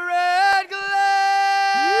rocket's red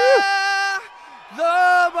glare,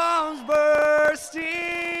 the bombs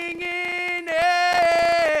bursting in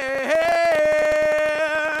air,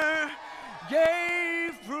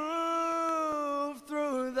 gave proof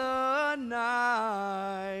through the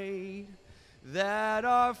night that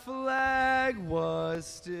our flag was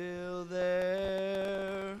still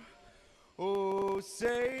there. Oh,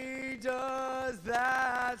 say does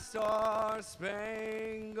that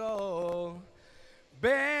star-spangled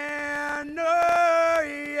banner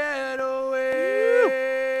yet wave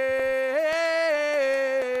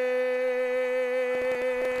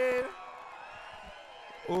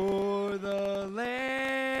o'er the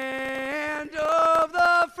land of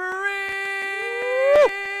the free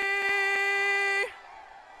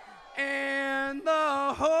and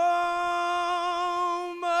the home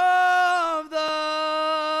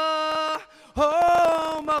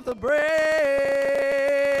of the brave.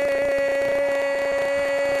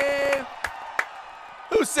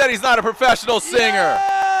 Who said he's not a professional singer?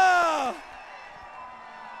 Yeah!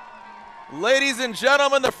 Ladies and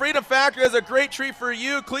gentlemen, the Freedom Factory has a great treat for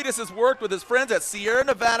you. Cletus has worked with his friends at Sierra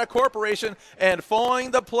Nevada Corporation and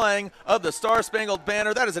following the playing of the Star-Spangled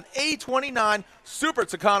Banner. That is an A-29 Super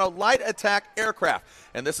Tucano light attack aircraft.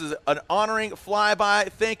 And this is an honoring flyby.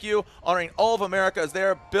 Thank you, honoring all of America as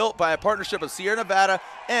they're built by a partnership of Sierra Nevada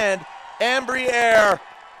and Embraer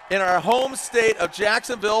in our home state of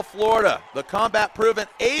Jacksonville, Florida. The combat-proven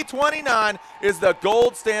A-29 is the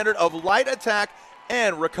gold standard of light attack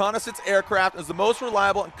and reconnaissance aircraft, is the most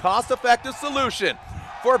reliable and cost-effective solution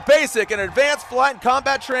for basic and advanced flight and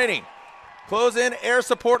combat training, close-in air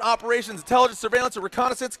support operations, intelligence, surveillance, and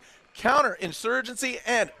reconnaissance, counterinsurgency,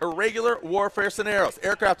 and irregular warfare scenarios.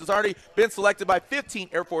 Aircraft has already been selected by 15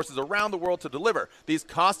 air forces around the world to deliver these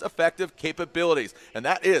cost-effective capabilities, and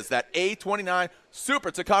that is that A-29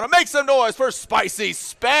 Super Tucano. Make some noise for Spicy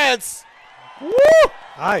Spence. Woo!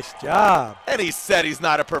 Nice job. And he said he's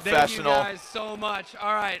not a professional. Thank you guys so much.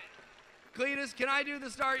 All right. Cletus, can I do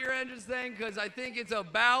the start your engines thing? Because I think it's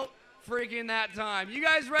about freaking that time. You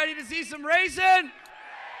guys ready to see some racing?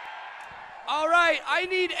 All right. I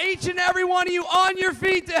need each and every one of you on your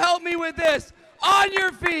feet to help me with this. On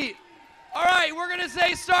your feet. All right. We're going to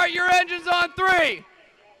say start your engines on 3.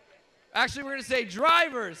 Actually, we're going to say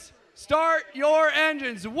drivers, start your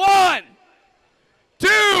engines. 1,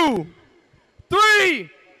 2, 3,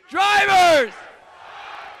 drivers!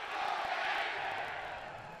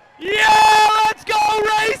 Yeah, let's go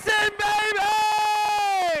racing,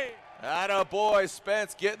 baby! Atta boy,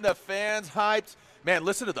 Spence getting the fans hyped. Man,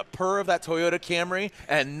 listen to the purr of that Toyota Camry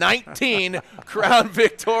and 19 Crown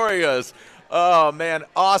Victorias. Oh, man,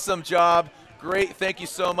 awesome job. Great, thank you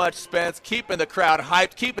so much, Spence. Keeping the crowd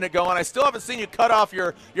hyped, keeping it going. I still haven't seen you cut off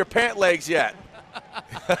your pant legs yet.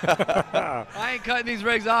 I ain't cutting these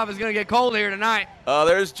rigs off. It's going to get cold here tonight. Oh,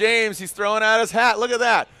 there's James. He's throwing out his hat. Look at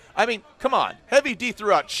that. I mean, come on. Heavy D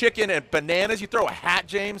threw out chicken and bananas. You throw a hat,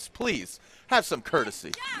 James? Please, have some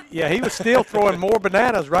courtesy. Yeah, he was still throwing more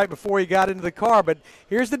bananas right before he got into the car. But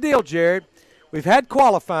here's the deal, Jared. We've had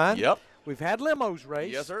qualifying. Yep. We've had limos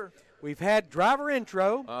race. Yes, sir. We've had driver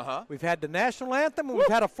intro. Uh-huh. We've had the national anthem. We've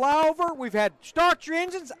had a flyover. We've had start your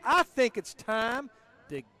engines. I think it's time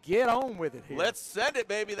to get on with it here. Let's send it,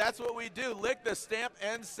 baby. That's what we do. Lick the stamp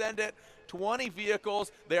and send it. 20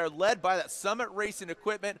 vehicles. They are led by that Summit Racing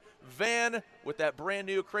Equipment van with that brand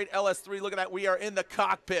new Crate LS3. Look at that. We are in the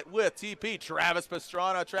cockpit with TP Travis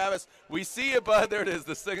Pastrana. Travis, we see you, bud. There it is,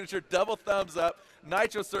 the signature double thumbs up.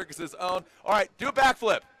 Nitro Circus's own. All right, do a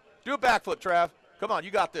backflip. Do a backflip, Trav. Come on,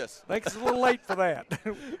 you got this. I think it's a little late for that.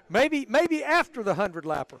 maybe after the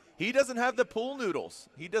 100-lapper. He doesn't have the pool noodles.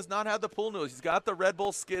 He does not have the pool noodles. He's got the Red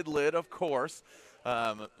Bull skid lid, of course.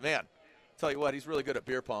 Man, tell you what, he's really good at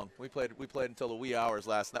beer pong. We played until the wee hours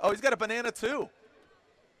last night. Oh, he's got a banana too.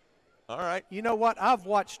 All right. You know what? I've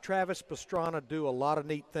watched Travis Pastrana do a lot of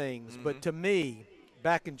neat things, but to me,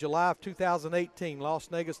 back in July of 2018, Las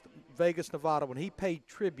Vegas, Nevada, when he paid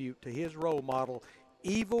tribute to his role model,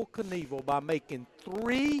 Evel Knievel, by making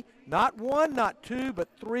 3, not 1, not 2, but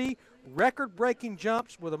 3 record-breaking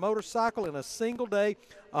jumps with a motorcycle in a single day,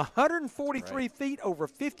 143 feet over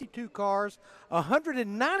 52 cars,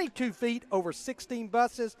 192 feet over 16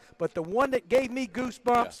 buses. But the one that gave me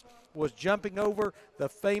goosebumps was jumping over the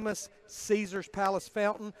famous Caesar's Palace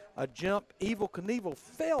fountain, a jump Evel Knievel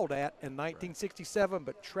failed at in 1967,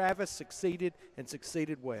 but Travis succeeded and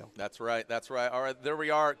succeeded well. That's right. That's right. All right, there we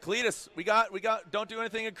are. Cletus, we got. Don't do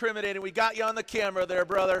anything incriminating. We got you on the camera there,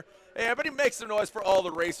 brother. Hey, everybody, make some noise for all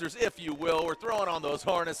the racers, if you will. We're throwing on those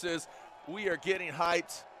harnesses. We are getting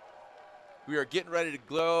hyped. We are getting ready to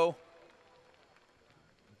glow.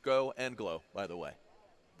 Go and glow, by the way.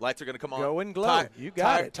 Lights are going to come on. Go and glow. You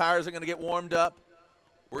got it. Tires are going to get warmed up.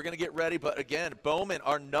 We're going to get ready. But, again, Bowman,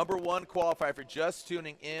 our #1 qualifier. If you're just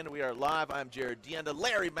tuning in, we are live. I'm Jared Dienda.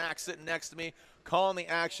 Larry Mack sitting next to me, calling the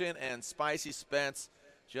action. And Spicy Spence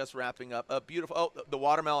just wrapping up. A beautiful – oh, the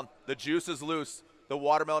watermelon. The juice is loose. The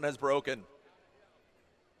watermelon has broken.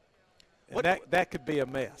 That could be a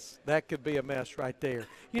mess. That could be a mess right there.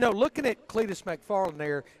 You know, looking at Cletus McFarland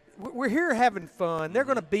there, we're here having fun. They're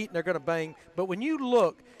going to beat and they're going to bang. But when you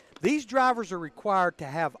look, these drivers are required to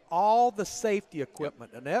have all the safety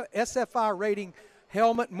equipment. An SFI rating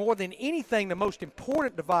helmet, more than anything, the most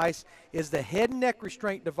important device is the head and neck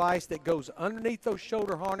restraint device that goes underneath those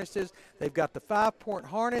shoulder harnesses. They've got the 5-point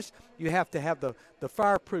harness. You have to have the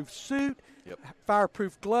fireproof suit,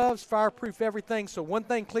 fireproof gloves, fireproof everything. So one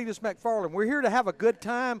thing, Cletus McFarland, we're here to have a good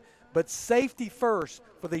time, but safety first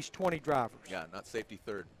for these 20 drivers. Yeah, not safety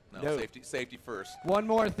third. No. Safety first. One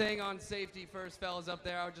more thing on safety first, fellas up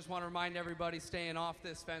there. I just want to remind everybody staying off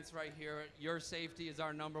this fence right here. Your safety is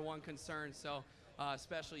our #1 concern, so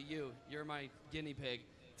especially you. You're my guinea pig.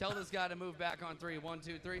 Tell this guy to move back on 3. 1,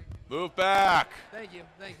 2, 3. Move back. Thank you.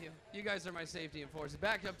 Thank you. You guys are my safety enforcers.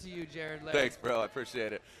 Back up to you, Jared. Larry. Thanks, bro. I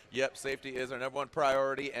appreciate it. Yep, safety is our #1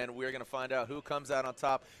 priority, and we're going to find out who comes out on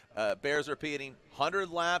top. Bears repeating 100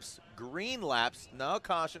 laps, green laps. No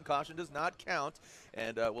caution. Caution does not count.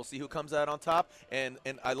 And we'll see who comes out on top. And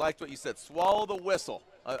I liked what you said. Swallow the whistle.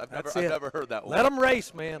 I've never heard that one. Let them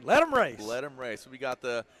race, man. Let them race. Let them race. We got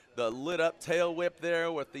the lit-up tail whip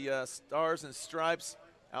there with the stars and stripes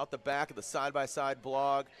out the back of the side-by-side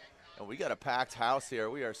blog. And we got a packed house here.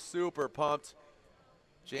 We are super pumped.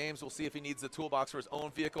 James, we'll see if he needs the toolbox for his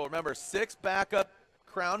own vehicle. Remember, 6 backup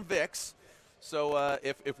Crown Vics. So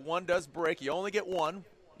if one does break, you only get one.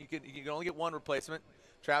 You can only get one replacement.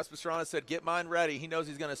 Travis Pastrana said, get mine ready. He knows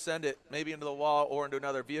he's going to send it maybe into the wall or into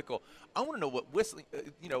another vehicle. I want to know what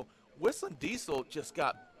Whistling Diesel just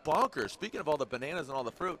got bonkers. Speaking of all the bananas and all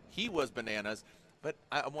the fruit, he was bananas. But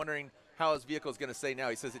I'm wondering how his vehicle is going to say now.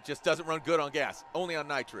 He says it just doesn't run good on gas, only on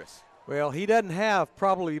nitrous. Well, he doesn't have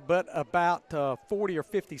probably but about 40 or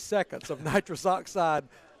 50 seconds of nitrous oxide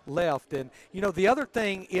left. And, you know, the other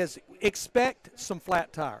thing is expect some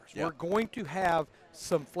flat tires. Yep. We're going to have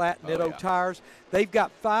some flat Nitto tires. They've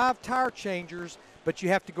got 5 tire changers, but you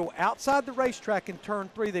have to go outside the racetrack in turn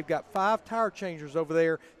 3. They've got 5 tire changers over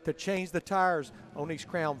there to change the tires on these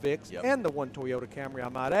Crown Vics and the one Toyota Camry, I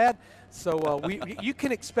might add. So you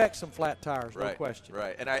can expect some flat tires, no question.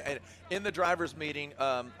 Right, and in the drivers' meeting,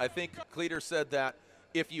 I think Cleater said that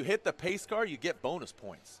if you hit the pace car, you get bonus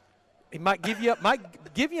points. He might give you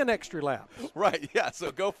an extra lap. Right, yeah,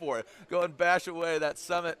 so go for it. Go and bash away that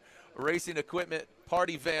Summit Racing Equipment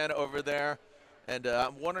party van over there. And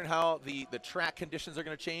I'm wondering how the track conditions are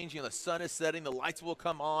going to change. You know, the sun is setting, the lights will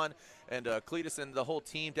come on, and Cletus and the whole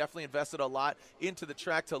team definitely invested a lot into the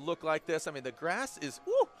track to look like this. I mean, the grass is,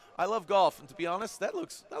 woo, I love golf, and to be honest, that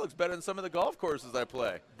looks better than some of the golf courses I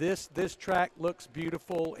play. This track looks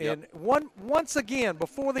beautiful, and once again,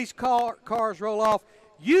 before these cars roll off,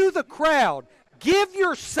 you, the crowd, give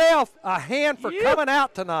yourself a hand for coming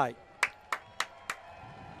out tonight.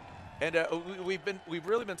 And we've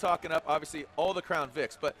really been talking up, obviously, all the Crown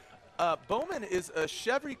Vics, but Bowman is a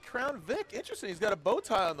Chevy Crown Vic. Interesting. He's got a bow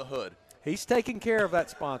tie on the hood. He's taking care of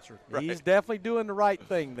that sponsor. Right. He's definitely doing the right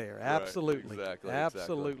thing there. Absolutely. Right. Exactly.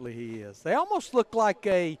 Absolutely he is. They almost look like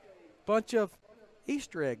a bunch of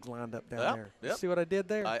Easter eggs lined up down there. Yep. See what I did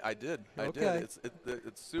there? I did. Okay. I did.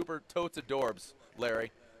 It's super totes adorbs,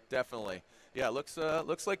 Larry. Definitely. Yeah, looks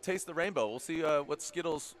like Taste the Rainbow. We'll see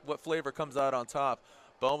what flavor comes out on top.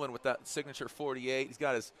 Bowman with that signature 48. He's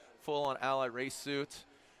got his full-on Ally race suit.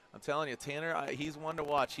 I'm telling you, Tanner, he's one to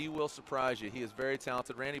watch. He will surprise you. He is very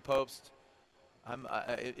talented. Randy Popst,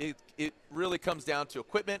 it really comes down to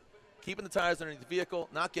equipment, keeping the tires underneath the vehicle,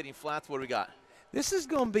 not getting flats. What do we got? This is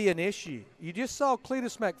going to be an issue. You just saw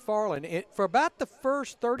Cletus McFarland. For about the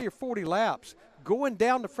first 30 or 40 laps, going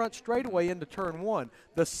down the front straightaway into turn 1.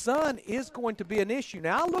 The sun is going to be an issue.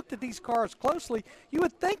 Now, I looked at these cars closely. You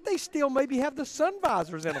would think they still maybe have the sun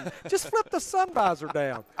visors in them. Just flip the sun visor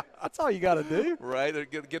down. That's all you got to do. Right,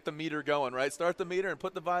 get the meter going, right? Start the meter and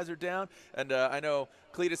put the visor down. And I know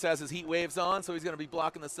Cletus has his heat waves on, so he's going to be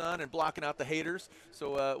blocking the sun and blocking out the haters.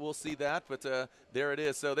 So we'll see that. But there it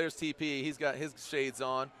is. So there's TP. He's got his shades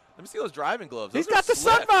on. Let me see those driving gloves. He's got the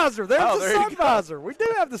sun visor. There's the sun visor. We do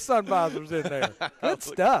have the sun visors in there. Good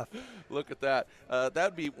stuff. Look at that. That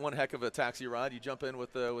would be one heck of a taxi ride. You jump in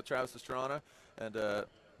with Travis Pastrana and the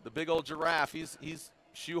big old giraffe. He's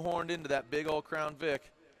shoehorned into that big old Crown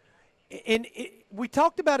Vic. And we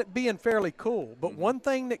talked about it being fairly cool, but one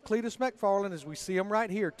thing that Cletus McFarland, as we see him right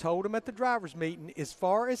here, told him at the drivers' meeting, as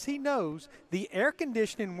far as he knows, the air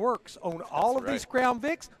conditioning works on all of these Crown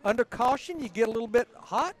Vics. Under caution, you get a little bit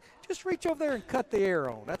hot, just reach over there and cut the air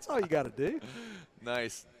on. That's all you got to do.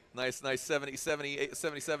 Nice. Nice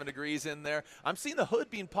 77 degrees in there. I'm seeing the hood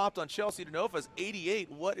being popped on Chelsea DeNova's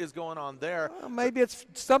 88. What is going on there? Well, maybe it's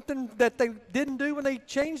something that they didn't do when they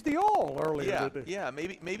changed the oil earlier. Yeah,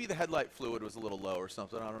 maybe the headlight fluid was a little low or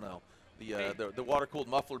something. I don't know. The water-cooled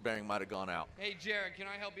muffler bearing might have gone out. Hey, Jared, can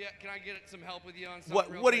I help you? Can I get some help with you on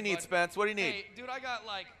something? What do you need, Spence? What do you need? Hey, dude, I got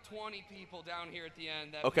like 20 people down here at the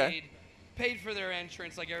end that paid for their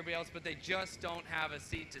entrance like everybody else, but they just don't have a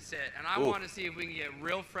seat to sit. And I want to see if we can get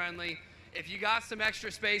real friendly. If you got some extra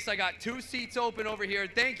space, I got 2 seats open over here.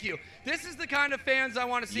 Thank you. This is the kind of fans I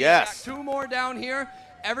want to see. Yes. I got 2 more down here.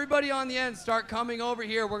 Everybody on the end, start coming over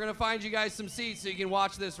here. We're going to find you guys some seats so you can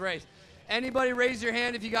watch this race. Anybody raise your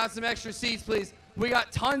hand if you got some extra seats, please. We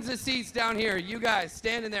got tons of seats down here. You guys,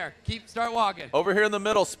 stand in there. Start walking. Over here in the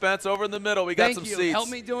middle, Spence. Over in the middle. We got some seats. Help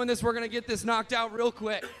me doing this. We're going to get this knocked out real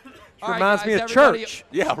quick. Reminds me of church.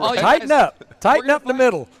 Yeah, right. Tighten up. Tighten up the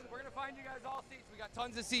middle. We're going to find you guys all seats. We got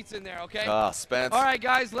tons of seats in there, okay? Spence. All right,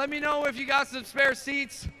 guys, let me know if you got some spare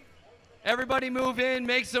seats. Everybody move in.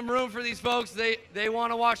 Make some room for these folks. They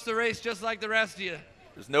want to watch the race just like the rest of you.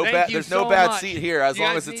 There's no bad seat here as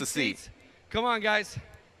long as it's a seat. Seats? Come on, guys.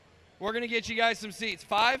 We're going to get you guys some seats.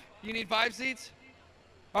 5? You need 5 seats?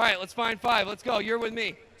 All right, let's find 5. Let's go. You're with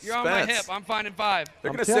me. You're on my hip. I'm finding 5.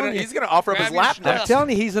 They're going to sit. He's going to offer up his lap I'm telling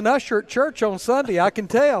you, he's an usher at church on Sunday. I can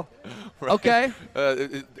tell. Right. Okay.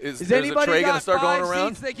 Is anybody a tray going to got start 5 going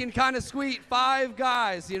around? seats they can kind of squeeze? 5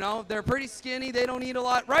 guys, you know. They're pretty skinny. They don't eat a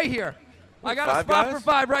lot. Right here. I got a spot for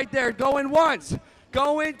 5 right there. Going once.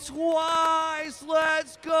 Going twice.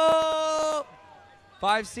 Let's go.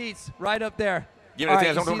 5 seats right up there. Give me the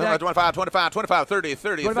chance. 25, 30,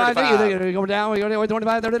 35. We go down. We go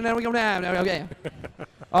 25, 30, then we go down. Okay.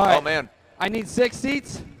 All right. Oh, man. I need 6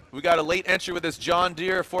 seats. We got a late entry with this John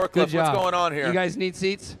Deere forklift. Good job. What's going on here? You guys need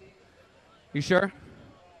seats? You sure?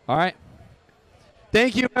 All right.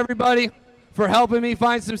 Thank you, everybody, for helping me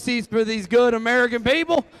find some seats for these good American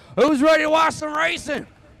people. Who's ready to watch some racing?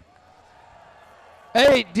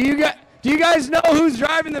 Hey, do you guys know who's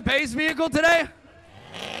driving the Pace vehicle today?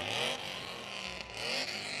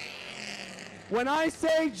 When I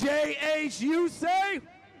say JH, you say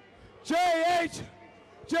JH,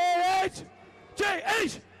 JH,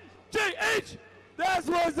 JH, JH. That's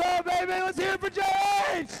what's up, baby. Let's hear it for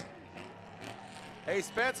JH. Hey,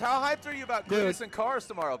 Spence, how hyped are you about Cletus and Cars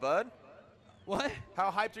tomorrow, bud? What?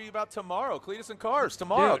 How hyped are you about tomorrow? Cletus and Cars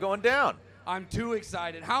tomorrow going down. I'm too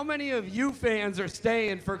excited. How many of you fans are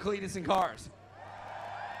staying for Cletus and Cars?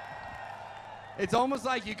 It's almost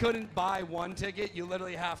like you couldn't buy one ticket. You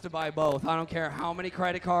literally have to buy both. I don't care how many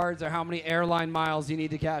credit cards or how many airline miles you need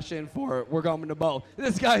to cash in for. We're going to both.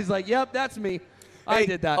 This guy's like, yep, that's me. I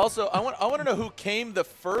did that. Also, I want to know who came the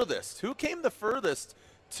furthest. Who came the furthest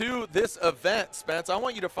to this event, Spence? I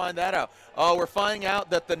want you to find that out. We're finding out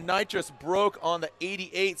that the nitrous broke on the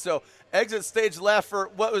 88. So exit stage left for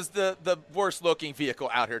what was the worst looking vehicle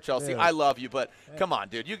out here, Chelsea. I love you, but come on,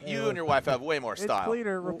 dude. You and your wife have way more style.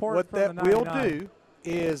 What that will do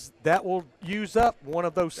is that will use up one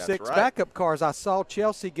of those 6 backup cars. I saw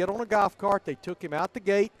Chelsea get on a golf cart. They took him out the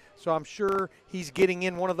gate, so I'm sure he's getting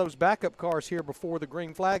in one of those backup cars here before the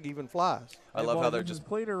green flag even flies. I love how they're just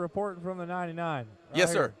Cleater reporting from the 99.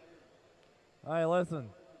 Yes, sir. Hey, listen,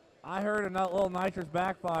 I heard a little nitrous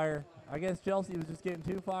backfire. I guess Chelsea was just getting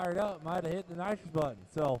too fired up. Might have hit the nitrous button.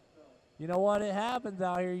 So, you know what? It happens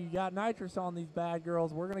out here. You got nitrous on these bad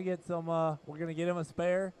girls. We're gonna get some. We're gonna get him a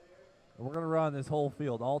spare. And we're gonna run this whole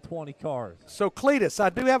field, all 20 cars. So, Cletus, I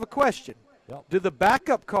do have a question. Yep. Do the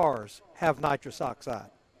backup cars have nitrous oxide?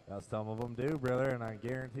 Some of them do, brother, and I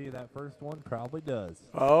guarantee you that first one probably does.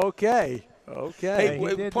 Okay. Hey, he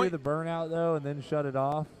did do the burnout though, and then shut it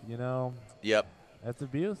off. You know. Yep. That's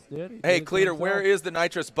abuse, dude. Hey, Cleater, where is the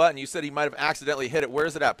nitrous button? You said he might have accidentally hit it. Where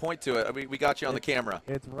is it at? Point to it. We got you on the camera.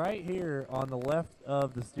 It's right here on the left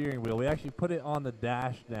of the steering wheel. We actually put it on the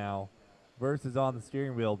dash now versus on the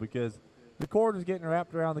steering wheel because the cord is getting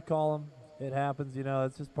wrapped around the column. It happens, you know.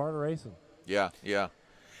 It's just part of racing. Yeah, yeah.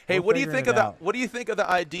 Hey, We're what do you think figuring of it out. What do you think of the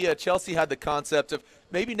idea? Chelsea had the concept of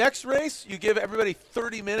maybe next race you give everybody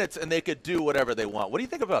 30 minutes and they could do whatever they want. What do you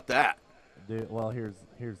think about that? Dude, well, here's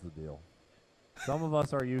the deal. Some of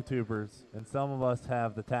us are YouTubers, and some of us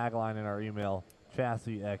have the tagline in our email,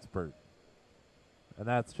 Chassis Expert. And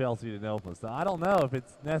that's Chelsea Denofa. So I don't know if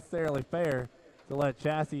it's necessarily fair to let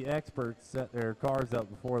chassis experts set their cars up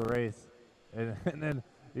before the race. And then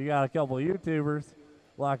you got a couple of YouTubers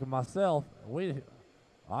like myself.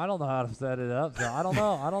 I don't know how to set it up, so I don't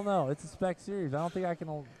know. I don't know. It's a spec series. I don't think I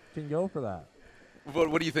can go for that.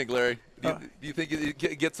 What do you think, Larry? Do you think you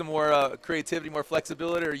get some more creativity, more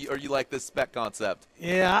flexibility, or you like this spec concept?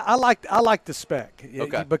 Yeah, I like the spec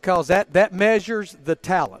because that measures the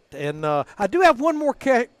talent. And I do have one more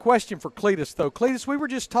question for Cletus, though. Cletus, we were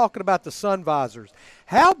just talking about the sun visors.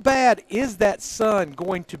 How bad is that sun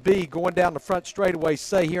going to be going down the front straightaway,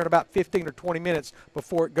 say, here in about 15 or 20 minutes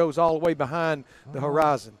before it goes all the way behind the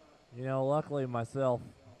horizon? You know, luckily myself,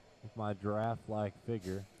 with my giraffe-like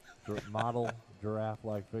figure, model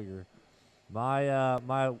giraffe-like figure,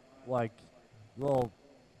 my like little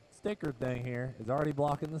sticker thing here is already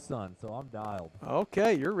blocking the sun, so I'm dialed.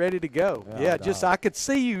 Okay, you're ready to go. Yeah, just I could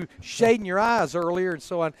see you shading your eyes earlier, and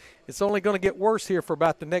so it's only going to get worse here for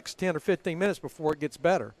about the next 10 or 15 minutes before it gets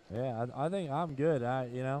better. Yeah, I think I'm good.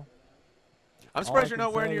 I'm surprised you're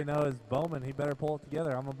not wearing your. You know, is Bowman. He better pull it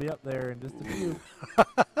together. I'm gonna be up there in just a few.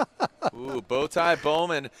 Ooh, bow tie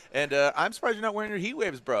Bowman, and I'm surprised you're not wearing your heat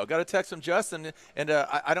waves, bro. Got a text from Justin, and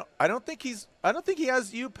I don't think he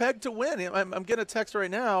has you pegged to win. I'm getting a text right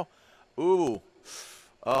now. Ooh,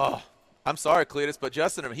 oh, I'm sorry, Cletus, but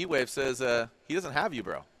Justin in heat wave says he doesn't have you,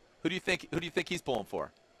 bro. Who do you think he's pulling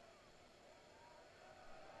for?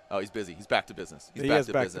 Oh, he's busy. He's back to business. He's back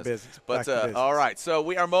to business. But all right, so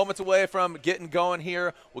we are moments away from getting going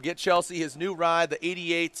here. We'll get Chelsea his new ride, the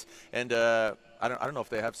 88, and I don't know if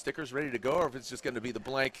they have stickers ready to go or if it's just going to be the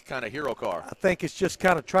blank kind of hero car. I think it's just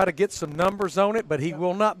kind of try to get some numbers on it, but he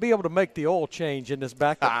will not be able to make the oil change in this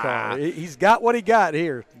backup car. He's got what he got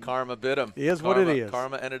here. Karma bit him. It is what it is.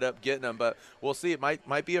 Karma ended up getting him, but we'll see. It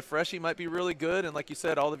might be a freshie, might be really good, and like you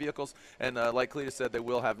said, all the vehicles, and like Cletus said, they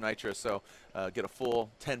will have nitrous, so get a full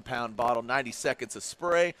 10-pound bottle, 90 seconds of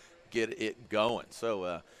spray, get it going.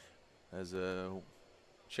 So as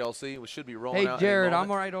Chelsea, we should be rolling out. Hey, Jared, I'm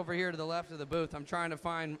right over here to the left of the booth. I'm trying to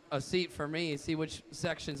find a seat for me, see which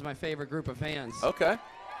section's my favorite group of fans. Okay.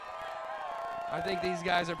 I think these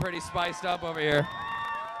guys are pretty spiced up over here.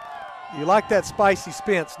 You like that spicy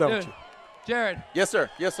Spence, don't you? Jared. Yes, sir.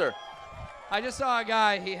 Yes, sir. I just saw a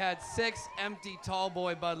guy, he had 6 empty tall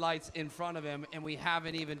boy Bud Lights in front of him, and we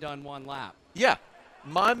haven't even done one lap. Yeah,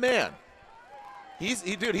 my man. He's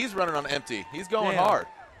running on empty. He's going hard.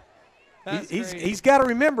 He's got to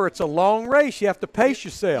remember it's a long race. You have to pace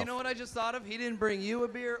yourself. You know what I just thought of? He didn't bring you a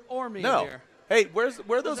beer or me No. a beer. Hey, where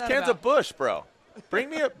are those cans about? of Busch, bro?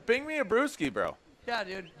 Bring me a brewski, bro. Yeah,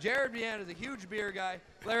 dude. Jared Vian is a huge beer guy.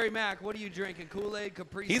 Larry Mack, what are you drinking? Kool-Aid,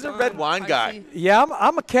 Capri He's a Sun, red wine guy. Icy? Yeah,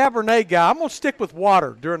 I'm a Cabernet guy. I'm going to stick with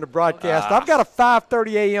water during the broadcast. I've got a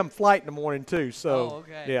 5:30 a.m. flight in the morning, too. So,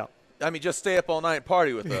 yeah. I mean, just stay up all night and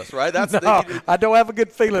party with us, right? That's no, I don't have a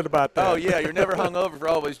good feeling about that. Oh, yeah, you're never hungover for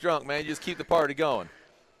always drunk, man. You just keep the party going,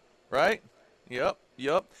 right? Yep.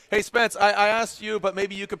 Hey, Spence, I asked you, but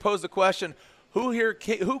maybe you could pose the question.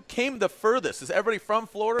 Who came the furthest? Is everybody from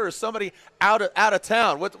Florida or is somebody out of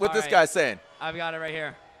town? What this guy saying? I've got it right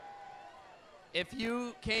here. If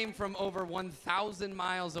you came from over 1,000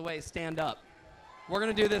 miles away, stand up. We're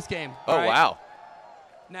going to do this game. Oh, right? wow.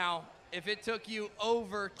 Now, if it took you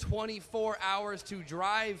over 24 hours to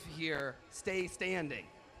drive here, stay standing.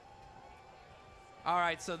 All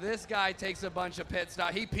right, so this guy takes a bunch of pit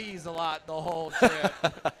stops. He pees a lot the whole trip.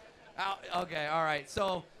 Okay, all right.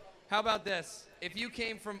 So how about this? If you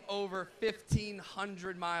came from over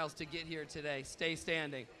 1,500 miles to get here today, stay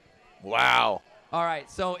standing. Wow. All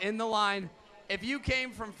right, so in the line, if you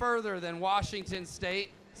came from further than Washington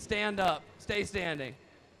State, stand up, stay standing.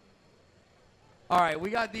 All right, we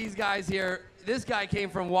got these guys here. This guy came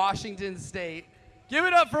from Washington State. Give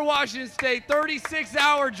it up for Washington State,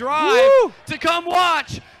 36-hour drive to come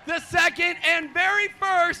watch the second and very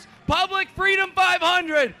first Public Freedom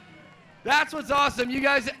 500. That's what's awesome. You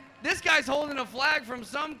guys, this guy's holding a flag from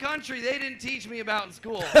some country they didn't teach me about in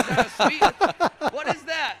school. Is that a Sweden? What is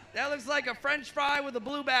that? That looks like a French fry with a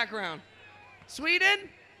blue background. Sweden?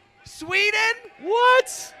 Sweden?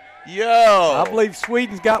 What? Yo. I believe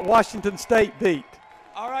Sweden's got Washington State beat.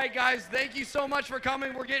 All right, guys, thank you so much for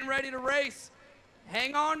coming. We're getting ready to race.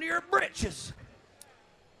 Hang on to your britches.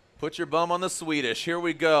 Put your bum on the Swedish. Here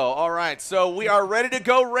we go. All right, so we are ready to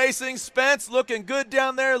go racing. Spence looking good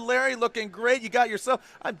down there. Larry looking great. You got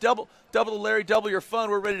yourself. I'm double the Larry, double your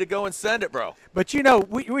fun. We're ready to go and send it, bro. But, you know,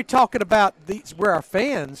 we're talking about these. We're our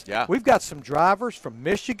fans. Yeah. We've got some drivers from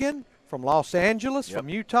Michigan, from Los Angeles, from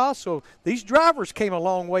Utah. So these drivers came a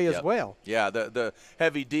long way as well. Yeah, the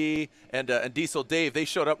Heavy D and Diesel Dave, they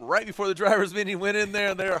showed up right before the drivers meeting, went in there,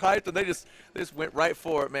 and they were hyped, and they just went right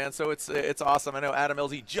for it, man. So it's awesome. I know Adam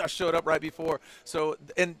LZ just showed up right before. So,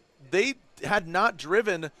 and they had not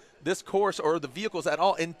driven this course or the vehicles at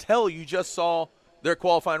all until you just saw their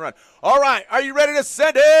qualifying run. All right, are you ready to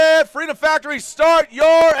send it? Freedom Factory, start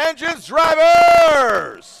your engines,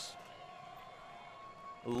 drivers!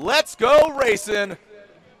 Let's go racing.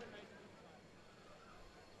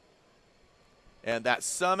 And that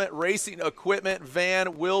Summit Racing Equipment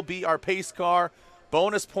van will be our pace car.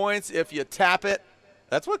 Bonus points if you tap it.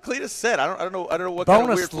 That's what Cletus said. I don't know what kind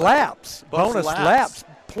of weird bonus laps. Bonus laps.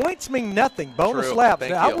 Points mean nothing. Bonus True. laps.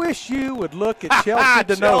 Thank Now, you. I wish you would look at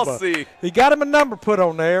Chelsea DeNova. Chelsea. He got him a number put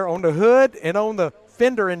on there on the hood and on the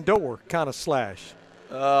fender and door kind of slash.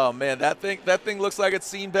 Oh, man, that thing looks like it's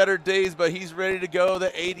seen better days, but he's ready to go.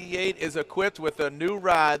 The 88 is equipped with a new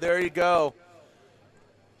ride. There you go.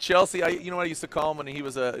 Chelsea, you know what I used to call him when he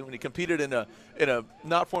was when he competed in a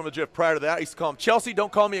not Formula Drift prior to that? I used to call him Chelsea,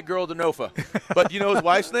 don't call me a girl DeNova. But you know his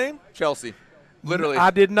wife's name? Chelsea. Literally. I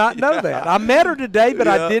did not know that. I met her today, but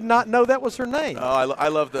I did not know that was her name. Oh, I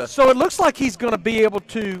love the. So it looks like he's going to be able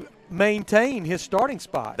to maintain his starting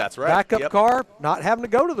spot. That's right. Backup car, not having to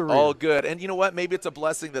go to the rear. All good. And you know what? Maybe it's a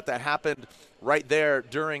blessing that happened right there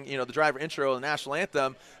during, the driver intro and the national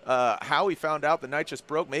anthem. How he found out the nitrous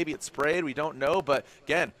broke. Maybe it sprayed. We don't know. But,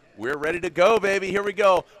 again, we're ready to go, baby. Here we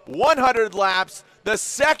go. 100 laps, the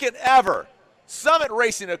second ever Summit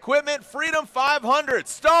Racing Equipment Freedom 500.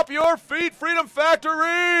 Stomp your feet, Freedom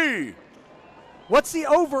Factory. What's the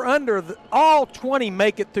over-under? All 20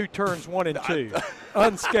 make it through turns 1 and 2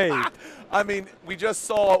 unscathed. I mean, we just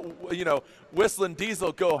saw, Whistling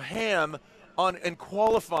Diesel go ham in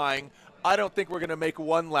qualifying. I don't think we're going to make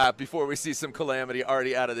one lap before we see some calamity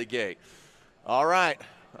already out of the gate. All right.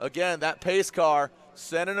 Again, that pace car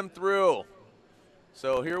sending them through.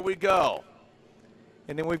 So here we go.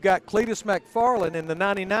 And then we've got Cletus McFarland in the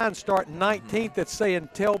 99 starting 19th that's saying,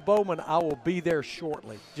 tell Bowman I will be there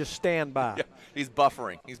shortly. Just stand by. Yeah, he's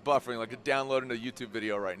buffering. He's buffering like downloading a YouTube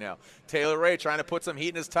video right now. Taylor Ray trying to put some heat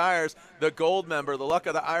in his tires. The gold member, the luck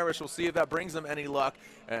of the Irish. We'll see if that brings him any luck.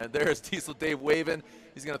 And there's Diesel Dave waving.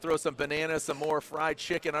 He's going to throw some bananas, some more fried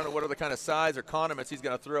chicken. I don't know what other kind of sides or condiments he's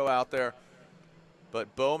going to throw out there.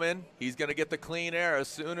 But Bowman, he's going to get the clean air as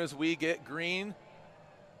soon as we get green.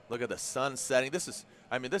 Look at the sun setting. This is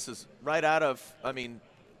right out of,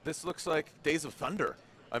 this looks like Days of Thunder.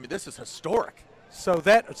 This is historic. So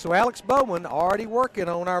Alex Bowman already working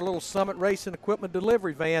on our little Summit Racing Equipment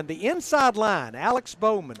delivery van. The inside line, Alex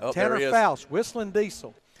Bowman, Tanner Faust, Whistling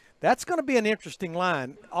Diesel. That's going to be an interesting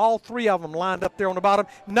line. All three of them lined up there on the bottom.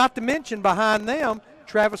 Not to mention behind them,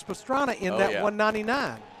 Travis Pastrana in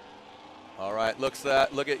 199. All right, look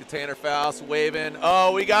at Tanner Faust waving.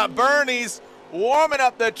 Oh, we got Bernie's warming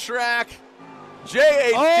up the track. J.H.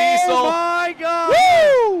 Diesel. Oh, my God.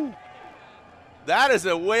 Woo! That is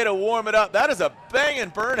a way to warm it up. That is a banging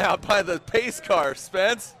burnout by the pace car,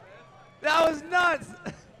 Spence. That was nuts.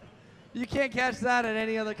 You can't catch that at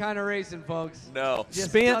any other kind of racing, folks. No.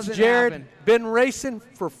 Spence, Jared, been racing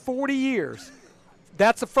for 40 years.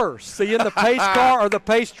 That's a first. Seeing the pace car or the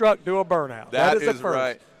pace truck do a burnout. That is a first.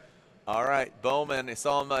 Right. All right, Bowman. I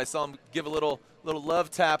saw him give a little love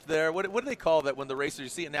tap there. What do they call that when the racers, you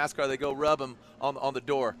see in NASCAR, they go rub them on the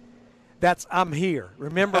door? That's I'm here.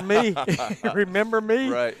 Remember me? Remember me?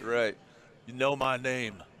 Right. You know my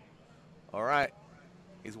name. All right.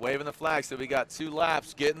 He's waving the flag, so we got 2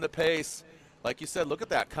 laps, getting the pace. Like you said, look at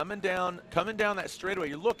that. Coming down that straightaway,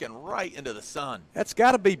 you're looking right into the sun. That's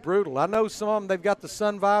got to be brutal. I know some of them, they've got the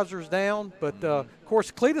sun visors down, but, of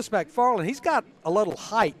course, Cletus McFarland, he's got a little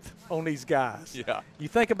height on these guys. Yeah. You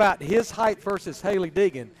think about his height versus Haley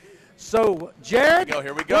Deegan. So, Jared,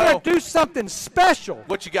 here we go. We're going to do something special.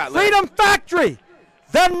 What you got, Larry? Freedom Factory.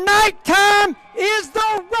 The nighttime is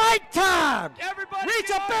the right time. Everybody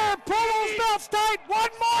reach up there and pull those belts tight one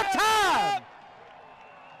more time.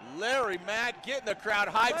 Larry Mack getting the crowd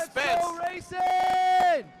hyped. Let's Spence. go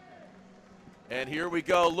racing. And here we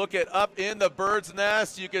go. Look at up in the bird's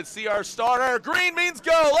nest. You can see our starter. Green means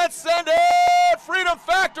go. Let's send it. Freedom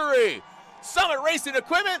Factory. Summit Racing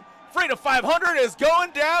Equipment Freedom 500 is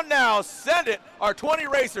going down now. Send it, our 20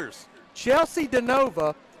 racers. Chelsea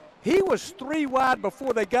DeNova, he was 3 wide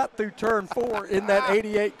before they got through turn 4 in that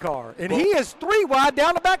 88 car. And he is 3 wide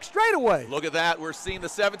down the back straightaway. Look at that. We're seeing the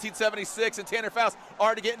 1776 and Tanner Faust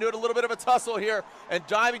already getting into a little bit of a tussle here and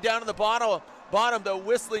diving down to the bottom, the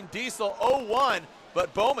Whistling Diesel 01,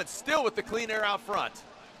 but Bowman still with the clean air out front.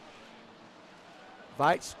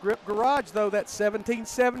 Vice Grip Garage, though, that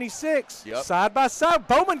 1776. Yep. Side by side.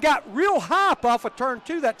 Bowman got real high up off of turn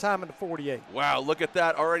 2 that time in the 48. Wow, look at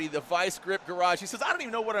that already, the Vice Grip Garage. He says, I don't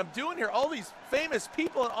even know what I'm doing here. All these famous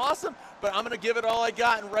people and awesome, but I'm going to give it all I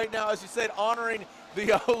got. And right now, as you said, honoring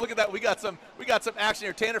the, look at that, we got some action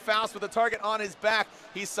here. Tanner Faust with a target on his back.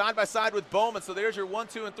 He's side by side with Bowman. So there's your 1,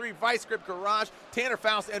 2, and 3 Vice Grip Garage, Tanner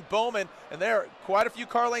Faust and Bowman. And they're quite a few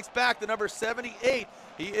car lengths back. The number 78,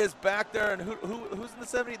 he is back there. And who's in the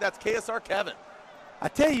 70? That's KSR Kevin. I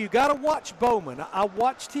tell you got to watch Bowman. I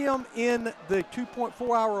watched him in the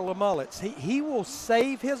 2.4-hour Le Mullets. He will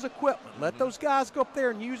save his equipment. Let those guys go up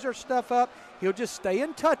there and use their stuff up. He'll just stay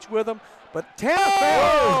in touch with them. But Tanner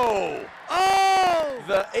Faust. Oh!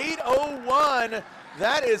 The 801,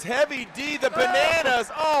 that is Heavy D, the bananas.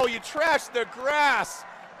 Oh, you trashed the grass.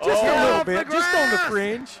 Just a little bit, just on the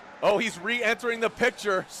fringe. Oh, he's re-entering the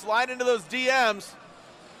picture. Slide into those DMs.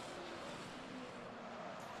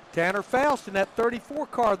 Tanner Faust in that 34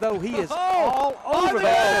 car, though, he is all over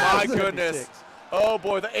that. Oh, my goodness. Oh,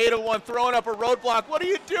 boy, the 801 throwing up a roadblock. What are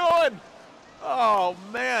you doing? Oh,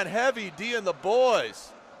 man, Heavy D and the boys.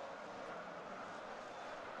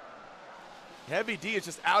 Heavy D is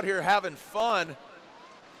just out here having fun.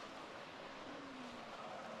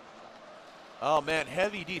 Oh, man,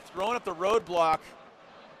 Heavy D throwing up the roadblock.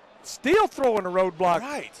 Still throwing the roadblock.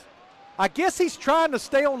 Right. I guess he's trying to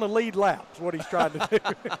stay on the lead lap is what he's trying to do.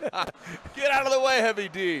 Get out of the way, Heavy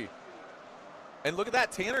D. And look at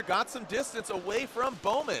that. Tanner got some distance away from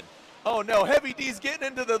Bowman. Oh, no. Heavy D's getting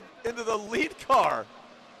into the lead car.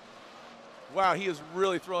 Wow, he is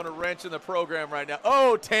really throwing a wrench in the program right now.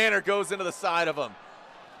 Oh, Tanner goes into the side of him.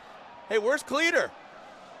 Hey, where's Cleater?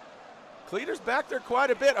 Cleater's back there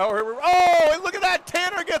quite a bit. Oh, and look at that.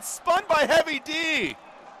 Tanner gets spun by Heavy D.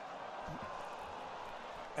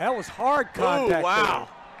 That was hard contact. Oh, wow.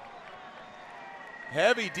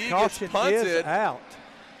 Heavy D Caution gets punted. Is out.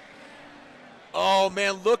 Oh,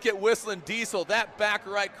 man, look at Whistling Diesel. That back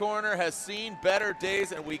right corner has seen better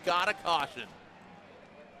days, and we got a caution.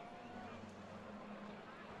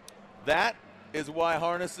 That is why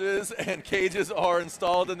harnesses and cages are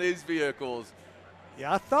installed in these vehicles.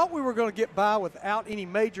 Yeah, I thought we were going to get by without any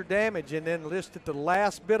major damage, and then listed the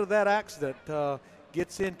last bit of that accident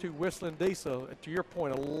gets into Whistling Diesel. To your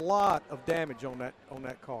point, a lot of damage on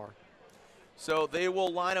that car. So they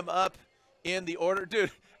will line them up in the order. Dude,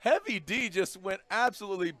 Heavy D just went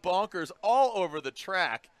absolutely bonkers all over the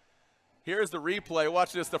track. Here's the replay.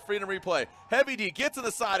 Watch this, the Freedom replay. Heavy D gets to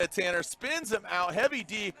the side of Tanner, spins him out. Heavy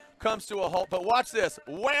D comes to a halt, but watch this,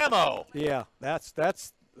 whammo. Yeah,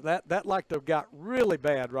 that like to have got really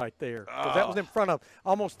bad right there. That was in front of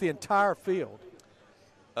almost the entire field.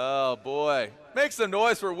 Oh, boy. Make some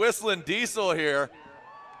noise for Whistling Diesel here.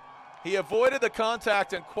 He avoided the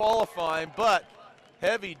contact in qualifying, but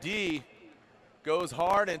Heavy D goes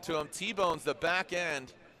hard into him, T-bones the back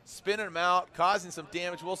end, spinning him out, causing some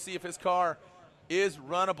damage. We'll see if his car is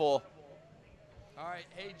runnable. All right,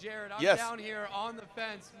 hey, Jared, I'm Yes. down here on the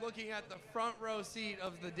fence looking at the front row seat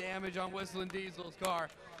of the damage on Whistling Diesel's car.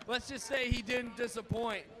 Let's just say he didn't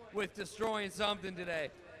disappoint with destroying something today.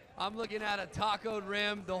 I'm looking at a tacoed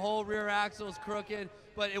rim. The whole rear axle's crooked,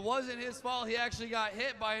 but it wasn't his fault. He actually got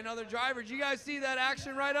hit by another driver. Did you guys see that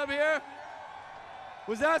action right up here?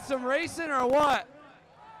 Was that some racing or what?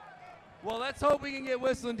 Well, let's hope we can get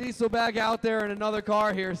Whistling Diesel back out there in another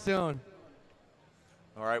car here soon.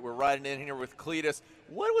 All right, we're riding in here with Cletus.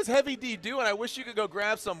 What was Heavy D doing? I wish you could go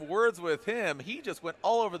grab some words with him. He just went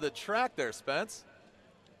all over the track there, Spence.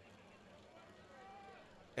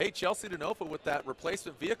 Hey, Chelsea DeNova with that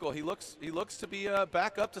replacement vehicle. He looks to be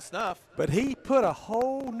back up to snuff. But he put a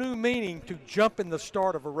whole new meaning to jumping the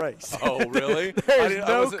start of a race. Oh, really?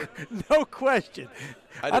 There's no question.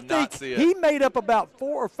 I did not think see it. He made up about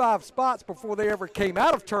 4 or 5 spots before they ever came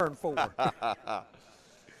out of turn 4.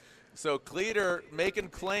 So Cleater making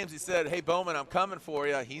claims. He said, hey, Bowman, I'm coming for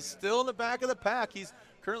you. He's still in the back of the pack. He's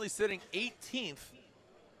currently sitting 18th.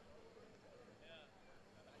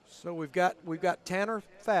 So we've got Tanner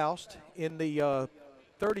Faust in the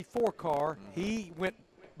 34 car. He went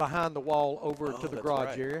behind the wall over to the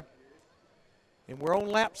garage area. And we're on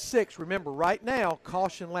lap 6. Remember, right now,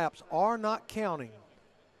 caution laps are not counting.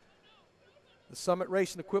 The Summit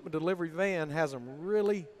Racing Equipment Delivery van has them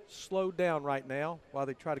really slowed down right now while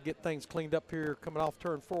they try to get things cleaned up here coming off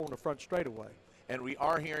turn 4 on the front straightaway. And we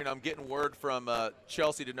are hearing, I'm getting word from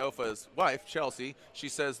Chelsea DeNofa's wife, Chelsea. She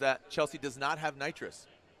says that Chelsea does not have nitrous.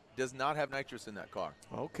 Does not have nitrous in that car.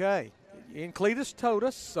 Okay. And Cletus told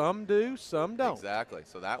us some do, some don't. Exactly.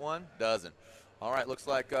 So that one doesn't. All right, looks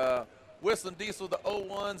like Whistling Diesel, the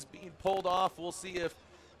 01's being pulled off. We'll see if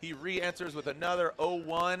he re-enters with another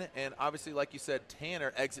 01. And obviously, like you said,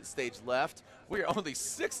 Tanner exit stage left. We are only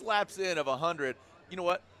 6 laps in of 100. You know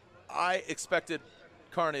what? I expected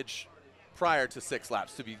carnage prior to 6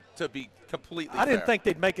 laps to be completely I didn't fair. think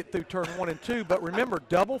they'd make it through turn 1 and 2, but remember,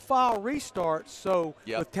 double file restarts. So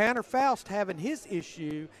with Tanner Faust having his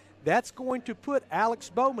issue, that's going to put Alex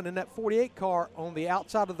Bowman in that 48 car on the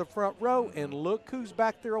outside of the front row, and look who's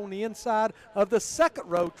back there on the inside of the second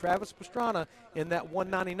row, Travis Pastrana in that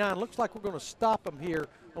 199. Looks like we're going to stop him here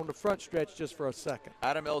on the front stretch just for a second.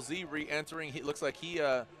 Adam LZ re-entering. He looks like he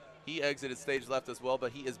exited stage left as well,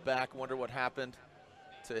 but he is back. Wonder what happened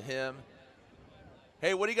to him.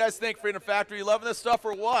 Hey, what do you guys think, Freedom Factory? You loving this stuff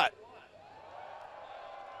or what?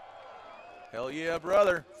 Hell yeah,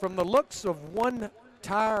 brother. From the looks of one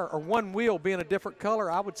tire or one wheel being a different color,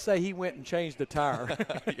 I would say he went and changed the tire.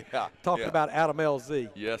 Talking about Adam LZ.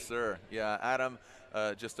 Yes, sir. Yeah, Adam,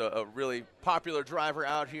 just a really popular driver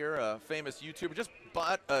out here, a famous YouTuber. Just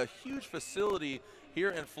bought a huge facility here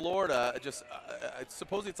in Florida. Just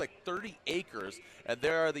supposedly it's like 30 acres. And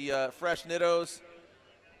there are the Fresh Nittos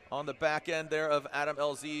on the back end there of Adam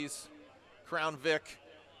LZ's Crown Vic.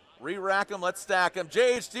 Re-rack them, let's stack them.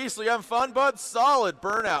 JH Diesel, you having fun, bud? Solid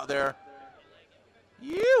burnout there.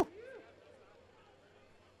 You.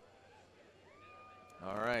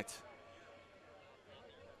 All right.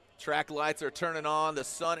 Track lights are turning on. The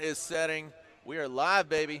sun is setting. We are live,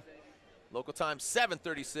 baby. Local time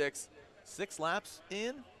 7:36. 6 laps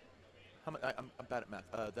in. How much? I'm bad at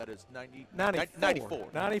math. That is 94.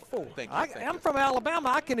 94. Thank you. I'm from Alabama.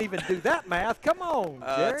 I can even do that math. Come on,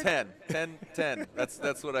 Jared. 10.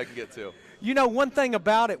 That's what I can get to. You know, one thing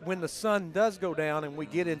about it, when the sun does go down and we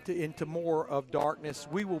get into more of darkness,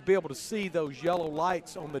 we will be able to see those yellow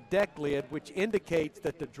lights on the deck lid, which indicates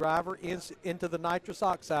that the driver is into the nitrous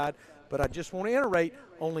oxide. But I just want to iterate,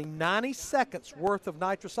 only 90 seconds worth of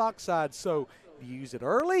nitrous oxide. So if you use it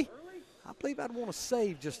early, I believe I'd want to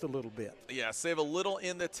save just a little bit. Yeah, save a little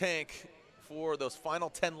in the tank for those final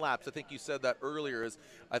 10 laps. I think you said that earlier. Is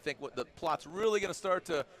I think what the plot's really going to start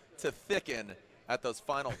to thicken at those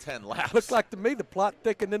final 10 laps. Looks like to me the plot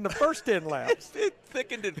thickened in the first 10 laps. It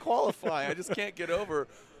thickened in qualifying. I just can't get over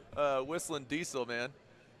Whistling Diesel, man.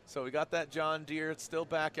 So we got that John Deere. It's still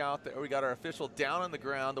back out there. We got our official down on the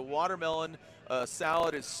ground. The watermelon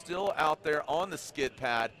salad is still out there on the skid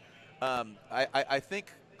pad. I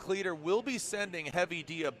think Cleater will be sending Heavy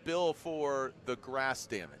D a bill for the grass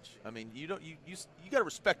damage. I mean, you got to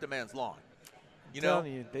respect a man's lawn. You know,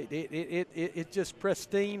 it's just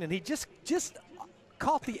pristine, and he just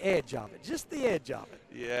caught the edge of it, just the edge of it.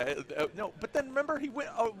 Yeah, no, but then remember he went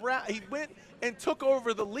around, he went and took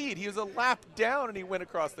over the lead. He was a lap down, and he went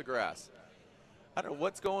across the grass. I don't know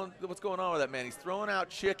what's going on with that man. He's throwing out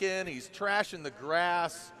chicken. He's trashing the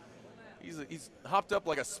grass. He's hopped up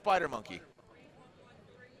like a spider monkey.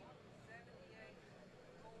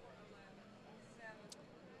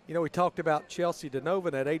 You know, we talked about Chelsea DeNova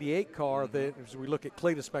in that 88 car that, as we look at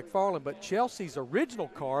Cletus McFarland, but Chelsea's original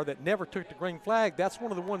car that never took the green flag, that's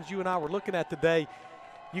one of the ones you and I were looking at today.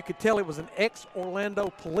 You could tell it was an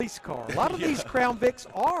ex-Orlando police car. A lot of these Crown Vics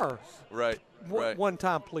are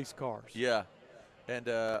one-time police cars. Yeah, and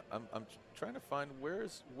I'm trying to find where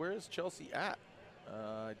is Chelsea at?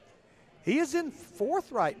 He is in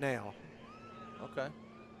 4th right now. Okay.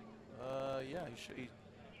 Yeah,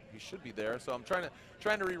 he should be there. So I'm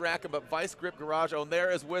trying to re-rack him, but Vice Grip Garage. Oh, and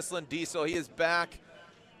there is Whistling Diesel. He is back.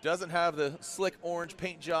 Doesn't have the slick orange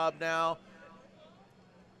paint job now.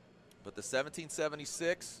 But the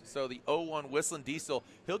 1776, so the 01 Whistling Diesel,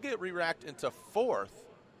 he'll get re-racked into 4th.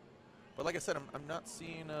 But like I said, I'm not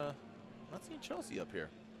seeing Chelsea up here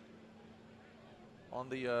on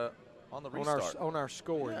the restart. On our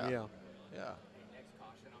scoring, yeah.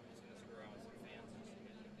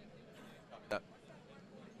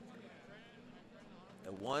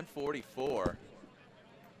 At 144.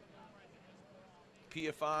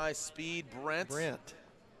 PFI Speed Brent.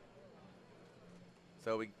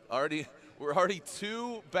 So we're already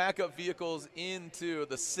 2 backup vehicles into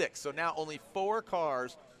the 6. So now only 4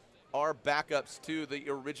 cars are backups to the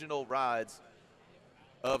original rides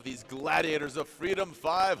of these Gladiators of Freedom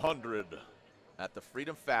 500 at the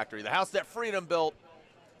Freedom Factory, the house that Freedom built.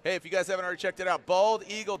 Hey, if you guys haven't already checked it out,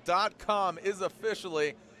 baldeagle.com is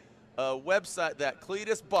officially a website that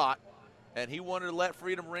Cletus bought, and he wanted to let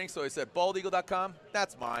freedom ring, so he said, baldeagle.com,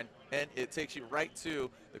 that's mine. And it takes you right to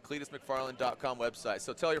the CletusMcFarland.com website.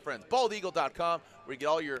 So tell your friends, baldeagle.com, where you get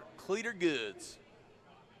all your Cleater goods.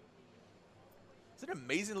 Isn't it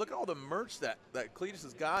amazing? Look at all the merch that Cletus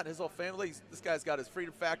has got, his whole family. This guy's got his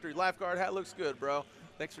Freedom Factory lifeguard hat. Looks good, bro.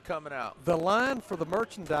 Thanks for coming out. The line for the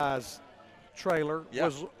merchandise trailer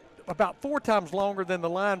was about 4 times longer than the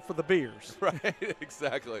line for the beers. Right,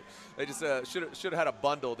 exactly. They just should have had a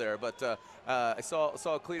bundle there. But I saw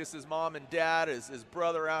Cletus's mom and dad, his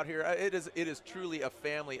brother out here. It is truly a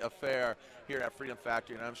family affair here at Freedom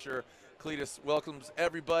Factory, and I'm sure Cletus welcomes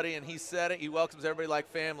everybody, and he said it. He welcomes everybody like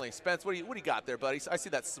family. Spence, what do you got there, buddy? I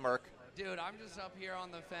see that smirk. Dude, I'm just up here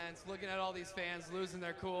on the fence looking at all these fans losing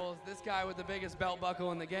their cool. This guy with the biggest belt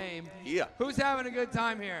buckle in the game. Yeah. Who's having a good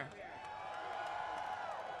time here?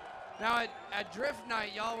 Now, at Drift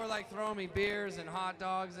Night, y'all were like throwing me beers and hot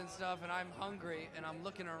dogs and stuff, and I'm hungry, and I'm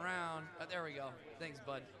looking around. There we go. Thanks,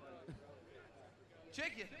 bud.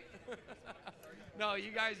 Chicken. No,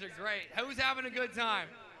 you guys are great. Who's having a good time?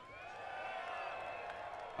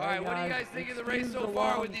 All right, what do you guys think of the race so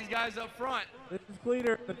far with these guys up front? This is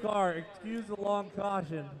Cleater in the car. Excuse the long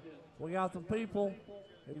caution. We got some people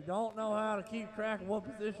who don't know how to keep track of what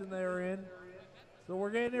position they're in. So we're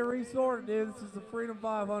getting it resorted, dude. This is the Freedom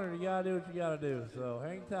 500. You got to do what you got to do. So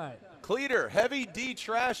hang tight. Cleater, Heavy D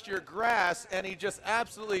trashed your grass, and he just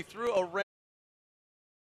absolutely threw a